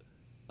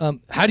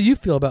 how do you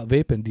feel about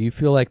vaping? Do you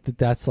feel like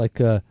that's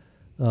like a,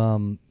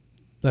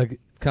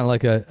 like kind of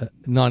like a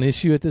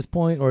non-issue at this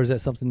point, or is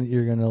that something that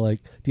you're gonna like?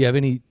 Do you have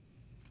any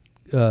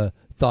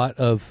thought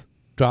of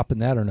dropping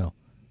that or no?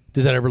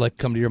 Does that ever like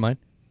come to your mind?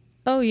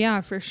 Oh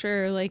yeah, for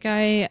sure. Like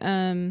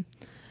it's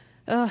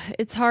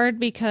hard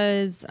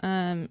because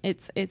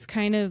it's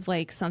kind of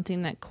like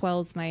something that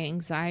quells my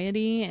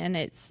anxiety, and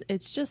it's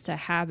just a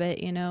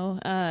habit,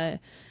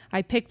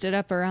 I picked it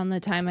up around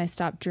the time I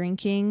stopped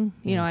drinking.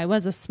 I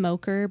was a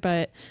smoker,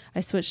 but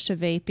I switched to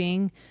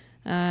vaping.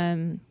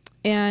 And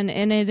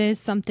it is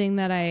something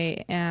that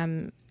I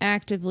am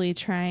actively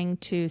trying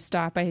to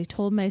stop. I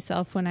told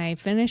myself when I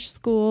finished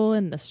school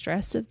and the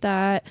stress of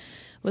that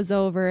was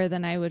over,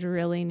 then I would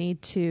really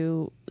need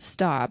to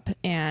stop.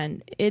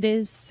 And it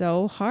is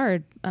so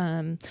hard.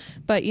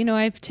 But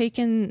I've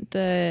taken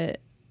the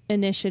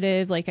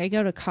initiative. Like I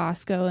go to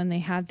Costco and they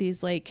have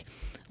these like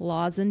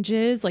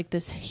lozenges, like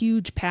this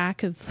huge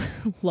pack of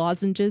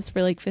lozenges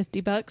for like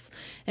 $50.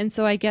 And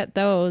so I get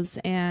those,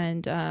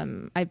 and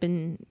I've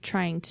been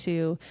trying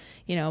to,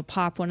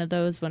 pop one of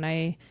those when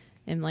I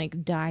am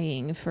like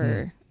dying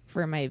for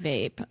for my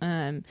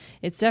vape.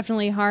 It's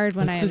definitely hard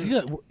when because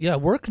you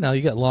got work now.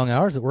 You got long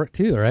hours at work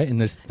too, right? And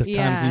there's the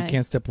times you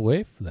can't step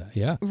away for that.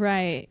 Yeah.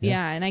 Right.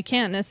 Yeah. And I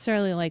can't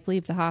necessarily like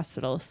leave the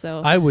hospital.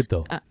 So I would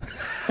though.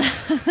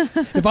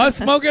 If I was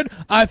smoking,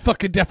 I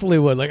fucking definitely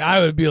would. Like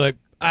I would be like,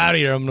 out of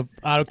here.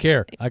 I don't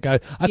care. Like I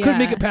couldn't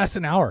make it past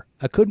an hour.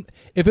 I couldn't.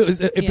 If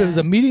it was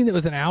a meeting that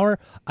was an hour,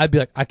 I'd be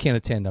like, I can't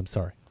attend. I'm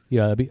sorry.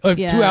 That'd be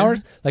 2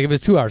 hours. Like if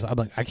it's 2 hours, I'm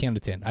like, I can't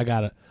attend. I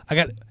got.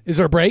 Is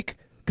there a break?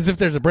 Because if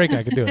there's a break,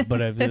 I can do it. But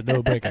if there's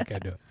no break, I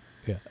can't do it.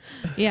 Yeah.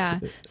 Yeah.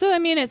 So I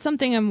mean, it's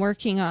something I'm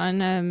working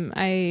on.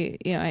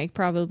 I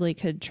probably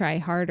could try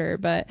harder,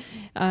 but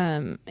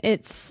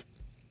it's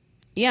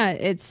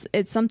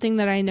something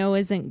that I know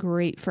isn't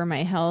great for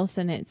my health,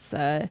 and it's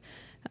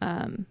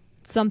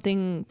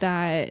something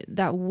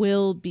that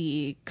will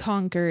be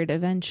conquered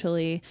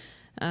eventually.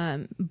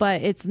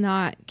 But it's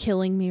not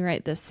killing me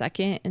right this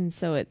second. And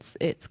so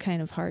it's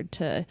kind of hard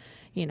to,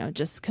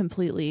 just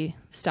completely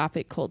stop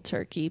it cold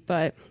turkey.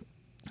 But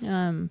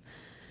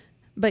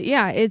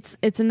yeah,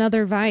 it's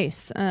another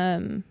vice.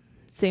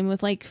 Same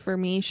with like for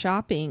me,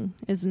 shopping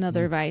is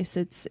another vice.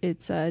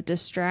 It's a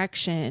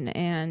distraction,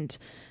 and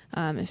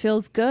it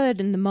feels good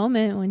in the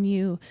moment when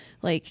you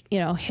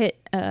hit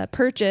a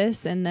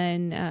purchase, and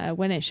then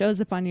when it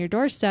shows up on your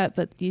doorstep,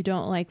 but you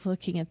don't like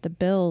looking at the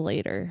bill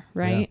later,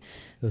 right?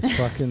 Yeah, those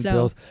fucking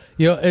bills.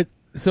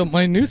 So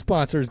my new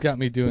sponsor has got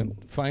me doing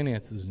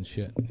finances and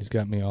shit. He's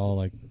got me all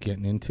like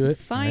getting into it.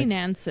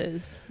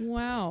 Finances. Right?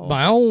 Wow.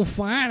 My own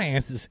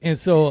finances. And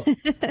so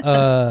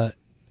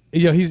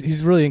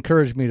he's really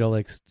encouraged me to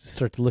like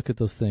start to look at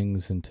those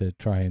things and to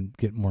try and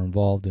get more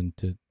involved and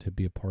to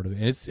be a part of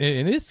it.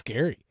 And it's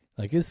scary.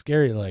 Like it's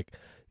scary, like,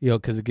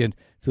 because again,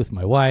 it's with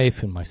my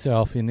wife and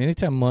myself, and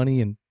anytime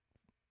money and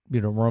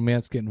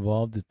romance get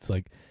involved, it's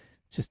like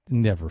just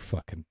never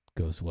fucking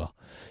goes well.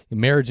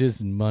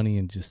 Marriages and money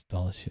and just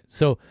all this shit.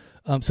 So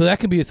that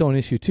can be its own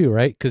issue too,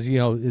 right? Because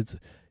it's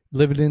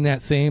living in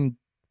that same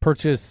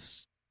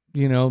purchase,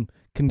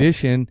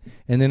 condition,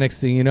 and the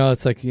next thing you know,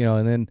 it's like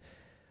and then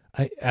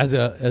I as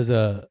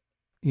a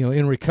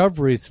in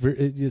recovery,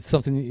 it's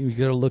something that you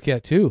got to look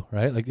at too,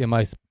 right? Like,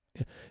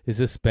 is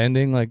this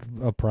spending like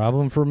a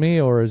problem for me,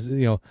 or is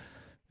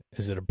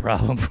it a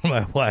problem for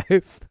my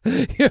wife?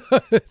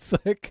 It's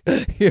like,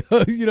 you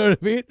know what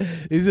I mean?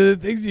 These are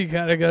the things you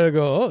kind of got to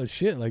go, oh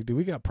shit, like, do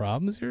we got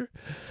problems here?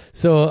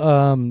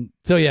 So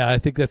yeah, I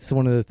think that's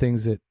one of the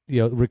things that,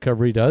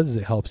 recovery does, is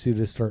it helps you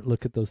to start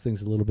look at those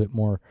things a little bit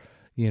more,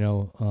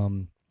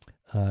 through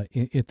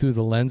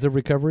the lens of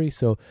recovery.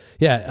 So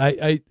yeah,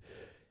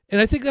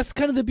 I think that's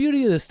kind of the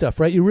beauty of this stuff,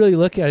 right? You really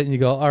look at it and you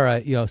go, all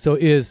right, so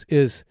is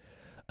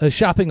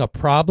shopping a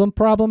problem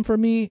for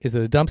me? Is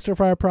it a dumpster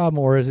fire problem,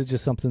 or is it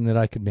just something that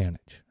I can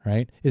manage,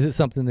 right? Is it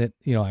something that,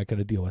 I got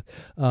to deal with?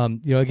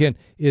 Again,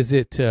 is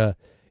it,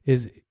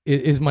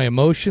 is my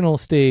emotional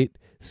state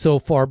so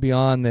far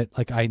beyond that,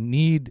 like, I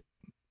need,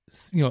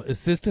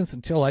 assistance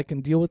until I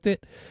can deal with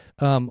it?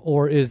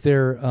 Or is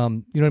there, you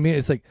know what I mean?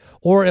 It's like,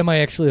 or am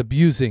I actually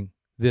abusing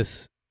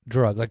this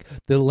drug? Like,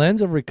 the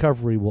lens of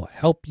recovery will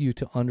help you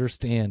to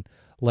understand,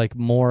 like,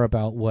 more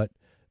about what,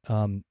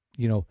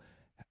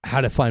 how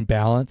to find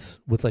balance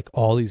with like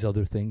all these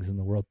other things in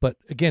the world. But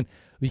again,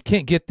 we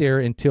can't get there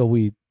until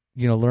we,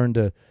 learn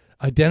to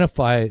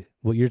identify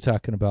what you're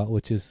talking about,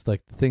 which is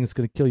like the thing's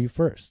going to kill you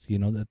first,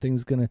 that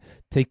thing's going to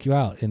take you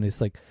out. And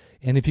it's like,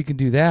 and if you can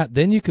do that,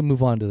 then you can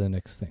move on to the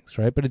next things,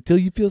 right? But until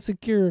you feel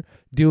secure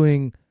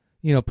doing,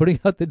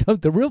 putting out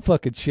the real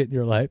fucking shit in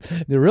your life,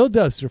 the real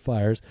dumpster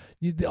fires,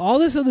 all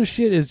this other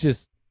shit is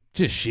just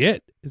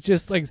shit. It's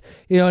just like,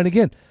 and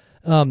again,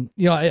 I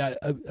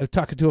was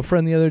talking to a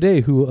friend the other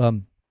day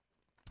who,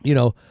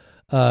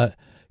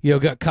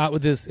 got caught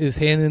with his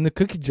hand in the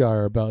cookie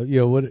jar about,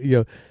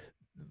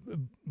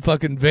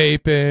 fucking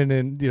vaping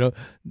and,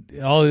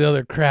 all the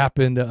other crap.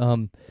 And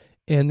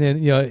then,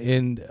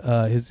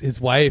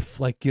 his wife,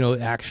 like,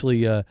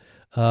 actually,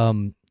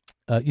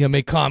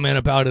 made comment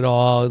about it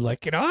all.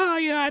 Like,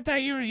 I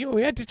thought you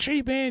had to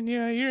treatment,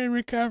 you're in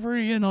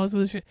recovery and all this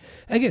other shit.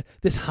 Again,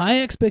 this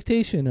high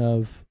expectation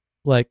of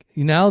like,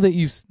 now that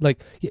you've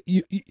like,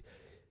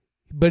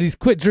 but he's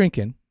quit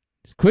drinking,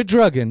 he's quit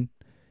drugging,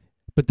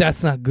 but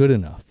that's not good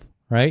enough,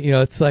 right?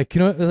 It's like,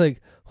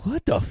 like,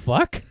 what the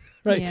fuck?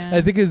 Right. Yeah. I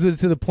think it's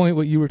to the point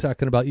what you were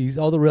talking about.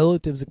 All the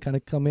relatives that kind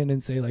of come in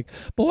and say like,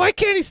 but why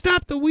can't he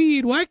stop the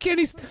weed? Why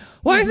is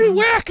he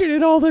whacking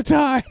it all the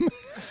time?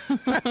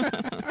 Like,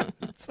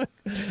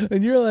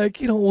 and you're like,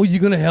 well, you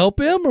going to help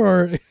him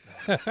or?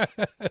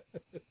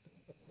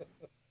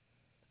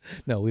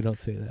 No, we don't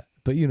say that,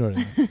 but you know what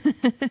I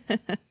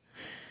mean.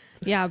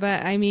 Yeah.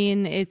 But I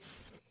mean,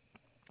 it's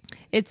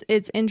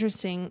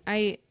interesting.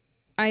 I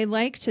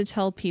like to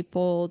tell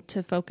people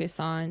to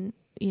focus on,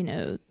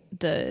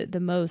 the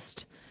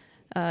most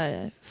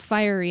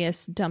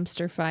fieriest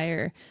dumpster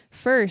fire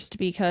first,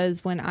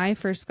 because when I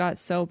first got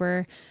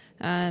sober,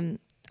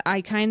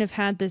 I kind of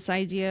had this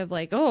idea of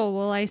like, oh,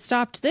 well, I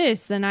stopped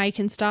this, then I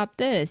can stop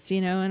this,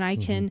 and I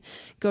can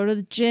go to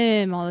the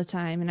gym all the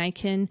time, and I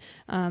can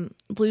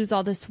lose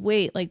all this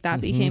weight. Like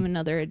that became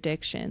another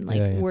addiction,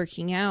 like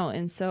working out.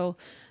 And so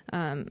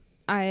and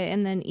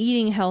then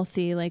eating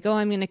healthy, like, oh,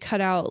 I'm going to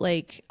cut out,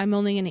 like, I'm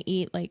only going to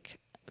eat like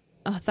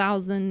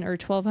 1,000 or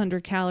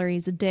 1,200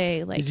 calories a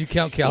day. Like, did you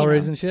count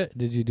calories and shit?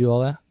 Did you do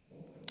all that?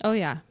 Oh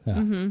yeah.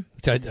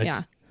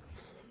 Yeah.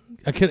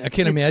 I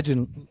can't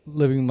imagine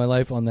living my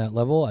life on that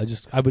level.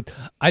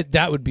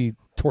 That would be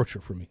torture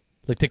for me.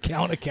 Like to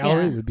count a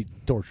calorie would be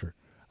torture.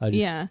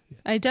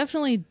 I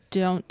definitely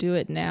don't do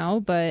it now,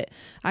 but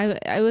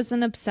I was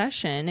an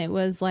obsession. It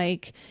was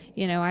like,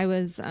 I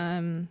was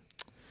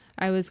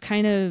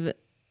kind of,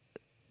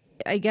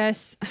 I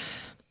guess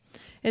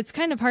it's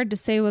kind of hard to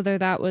say whether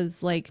that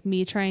was like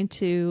me trying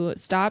to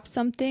stop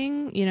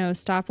something,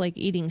 stop like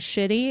eating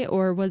shitty,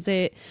 or was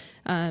it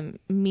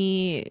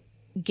me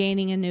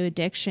gaining a new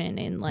addiction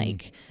and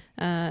like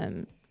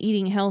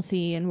eating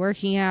healthy and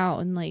working out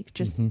and like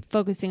just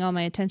focusing all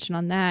my attention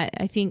on that.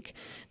 I think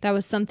that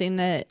was something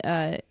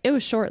that it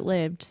was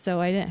short-lived, so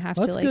I didn't have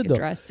to like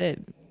address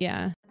it.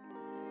 Yeah.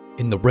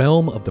 In the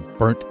realm of the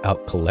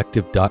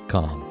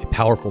BurntOutCollective.com, a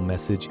powerful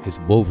message is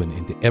woven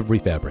into every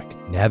fabric,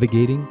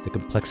 navigating the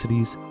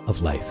complexities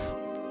of life.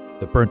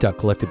 The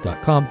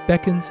BurntOutCollective.com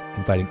beckons,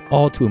 inviting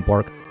all to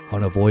embark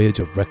on a voyage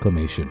of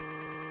reclamation.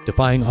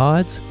 Defying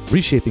odds,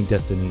 reshaping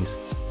destinies,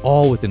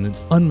 all within an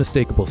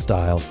unmistakable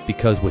style,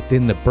 because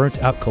within the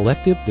Burnt Out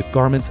Collective, the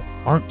garments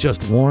aren't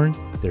just worn,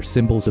 they're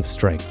symbols of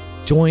strength.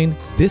 Join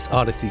this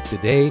odyssey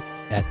today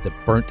at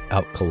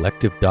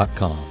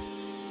theBurntOutCollective.com.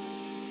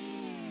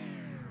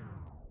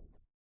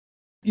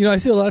 I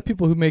see a lot of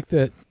people who make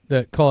that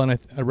call, and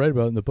I read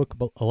about it in the book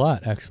a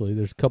lot, actually.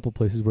 There's a couple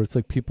places where it's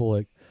like people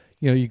like,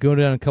 you go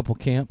down a couple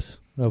camps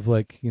of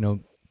like,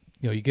 you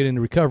get into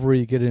recovery,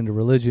 you get into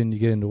religion, you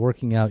get into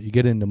working out, you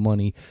get into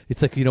money.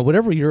 It's like,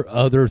 whatever your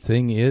other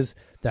thing is,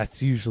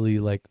 that's usually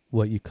like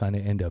what you kind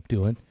of end up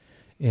doing.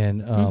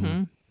 And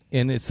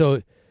and it's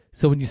so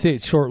when you say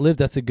it's short-lived,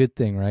 that's a good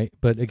thing, right?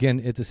 But again,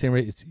 at the same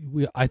rate,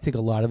 I think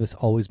a lot of us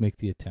always make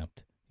the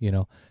attempt,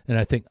 and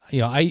I think,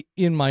 I,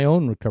 in my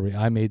own recovery,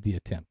 I made the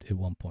attempt at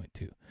one point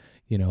too,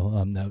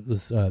 that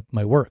was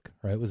my work,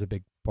 right? It was a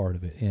big part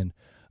of it. And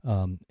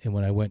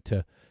when I went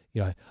to,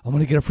 I'm going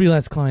to get a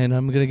freelance client,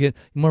 I'm going to get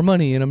more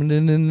money, and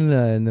and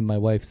then my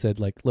wife said,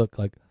 like, look,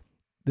 like,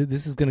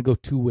 this is going to go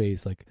two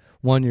ways. Like,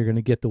 one, you're going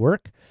to get the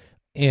work,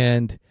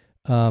 and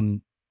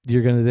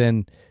you're going to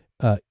then,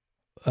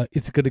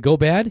 it's going to go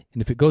bad,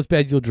 and if it goes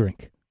bad, you'll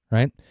drink,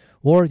 right?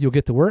 Or you'll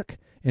get the work,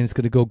 and it's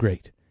going to go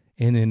great.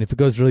 And then if it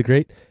goes really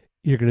great,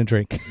 you're going to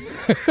drink.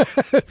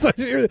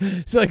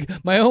 It's like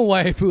my own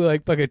wife, who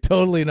like fucking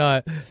totally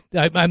not,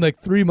 I'm like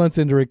 3 months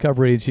into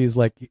recovery, and she's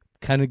like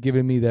kind of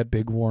giving me that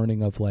big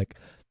warning of like,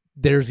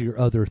 there's your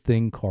other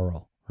thing,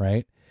 Carl,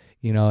 right?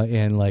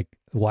 And like,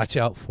 watch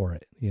out for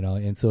it,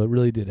 and so it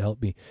really did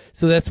help me.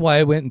 So that's why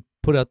I went and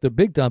put out the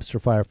big dumpster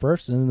fire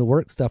first, and then the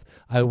work stuff,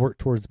 I worked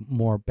towards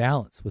more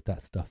balance with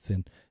that stuff.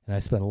 And I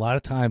spent a lot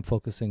of time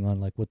focusing on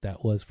like what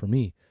that was for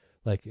me.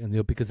 Like,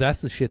 because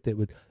that's the shit that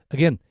would,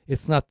 again,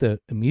 it's not the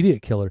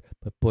immediate killer,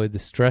 but boy, the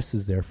stress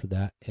is there for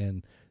that.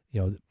 And,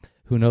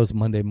 who knows,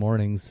 Monday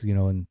mornings,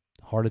 and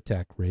heart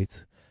attack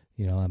rates,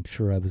 I'm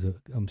sure I was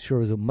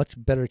a much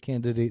better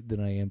candidate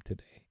than I am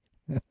today.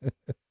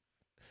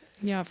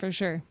 Yeah, for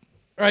sure.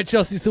 All right,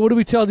 Chelsea. So what do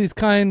we tell these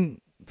kind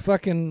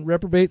fucking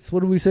reprobates? What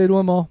do we say to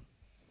them all?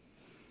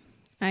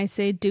 I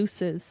say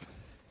deuces.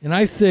 And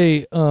I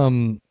say,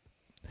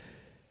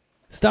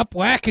 stop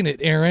whacking it,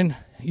 Aaron.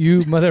 You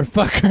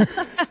motherfucker.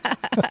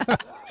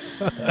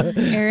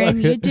 Aaron,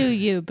 you do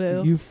you,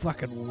 boo. You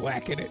fucking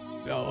whacking it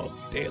all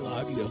day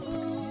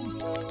long.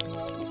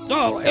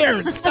 Oh,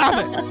 Aaron, stop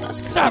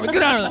it. Stop it.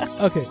 Get out of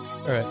that. Okay.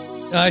 All right.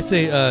 I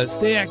say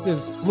stay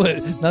active.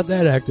 What? Not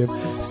that active.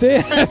 Stay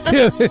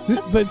active,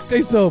 but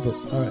stay sober.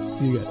 All right.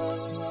 See you guys.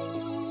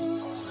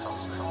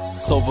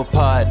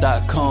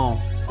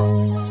 Soberpod.com.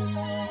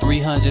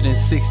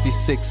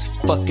 366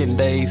 fucking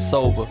days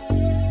sober.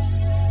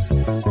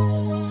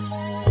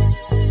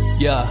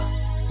 Yeah.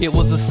 It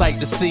was a sight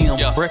to see him.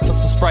 Yeah.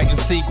 Breakfast with Sprite and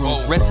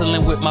Seagrams.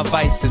 Wrestling with my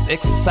vices,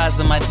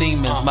 exercising my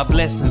demons. My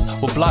blessings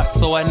were blocked,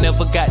 so I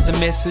never got the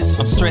message.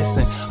 I'm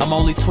stressing. I'm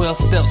only 12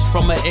 steps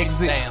from an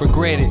exit. Damn.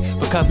 Regret it,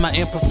 because my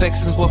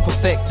imperfections were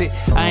perfected.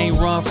 I ain't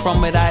run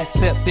from it, I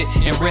accept it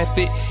and rep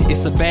it.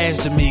 It's a badge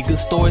to me. Good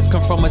stories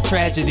come from a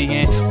tragedy.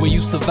 And when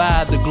you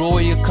survive, the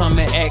glory will come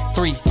in Act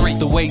 3.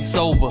 The wait's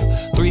over.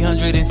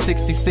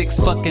 366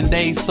 fucking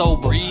days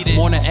sober.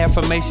 Morning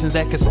affirmations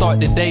that can start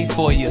the day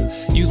for you.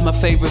 Use my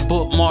favorite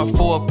bookmark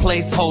for a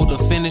placeholder.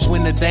 Finish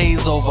when the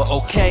day's over.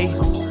 Okay.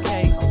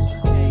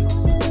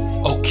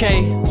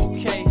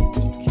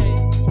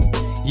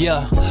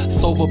 Yeah,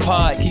 sober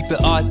pod, keep it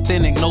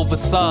authentic, no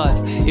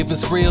facades. If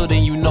it's real,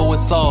 then you know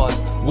it's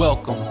ours.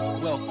 Welcome.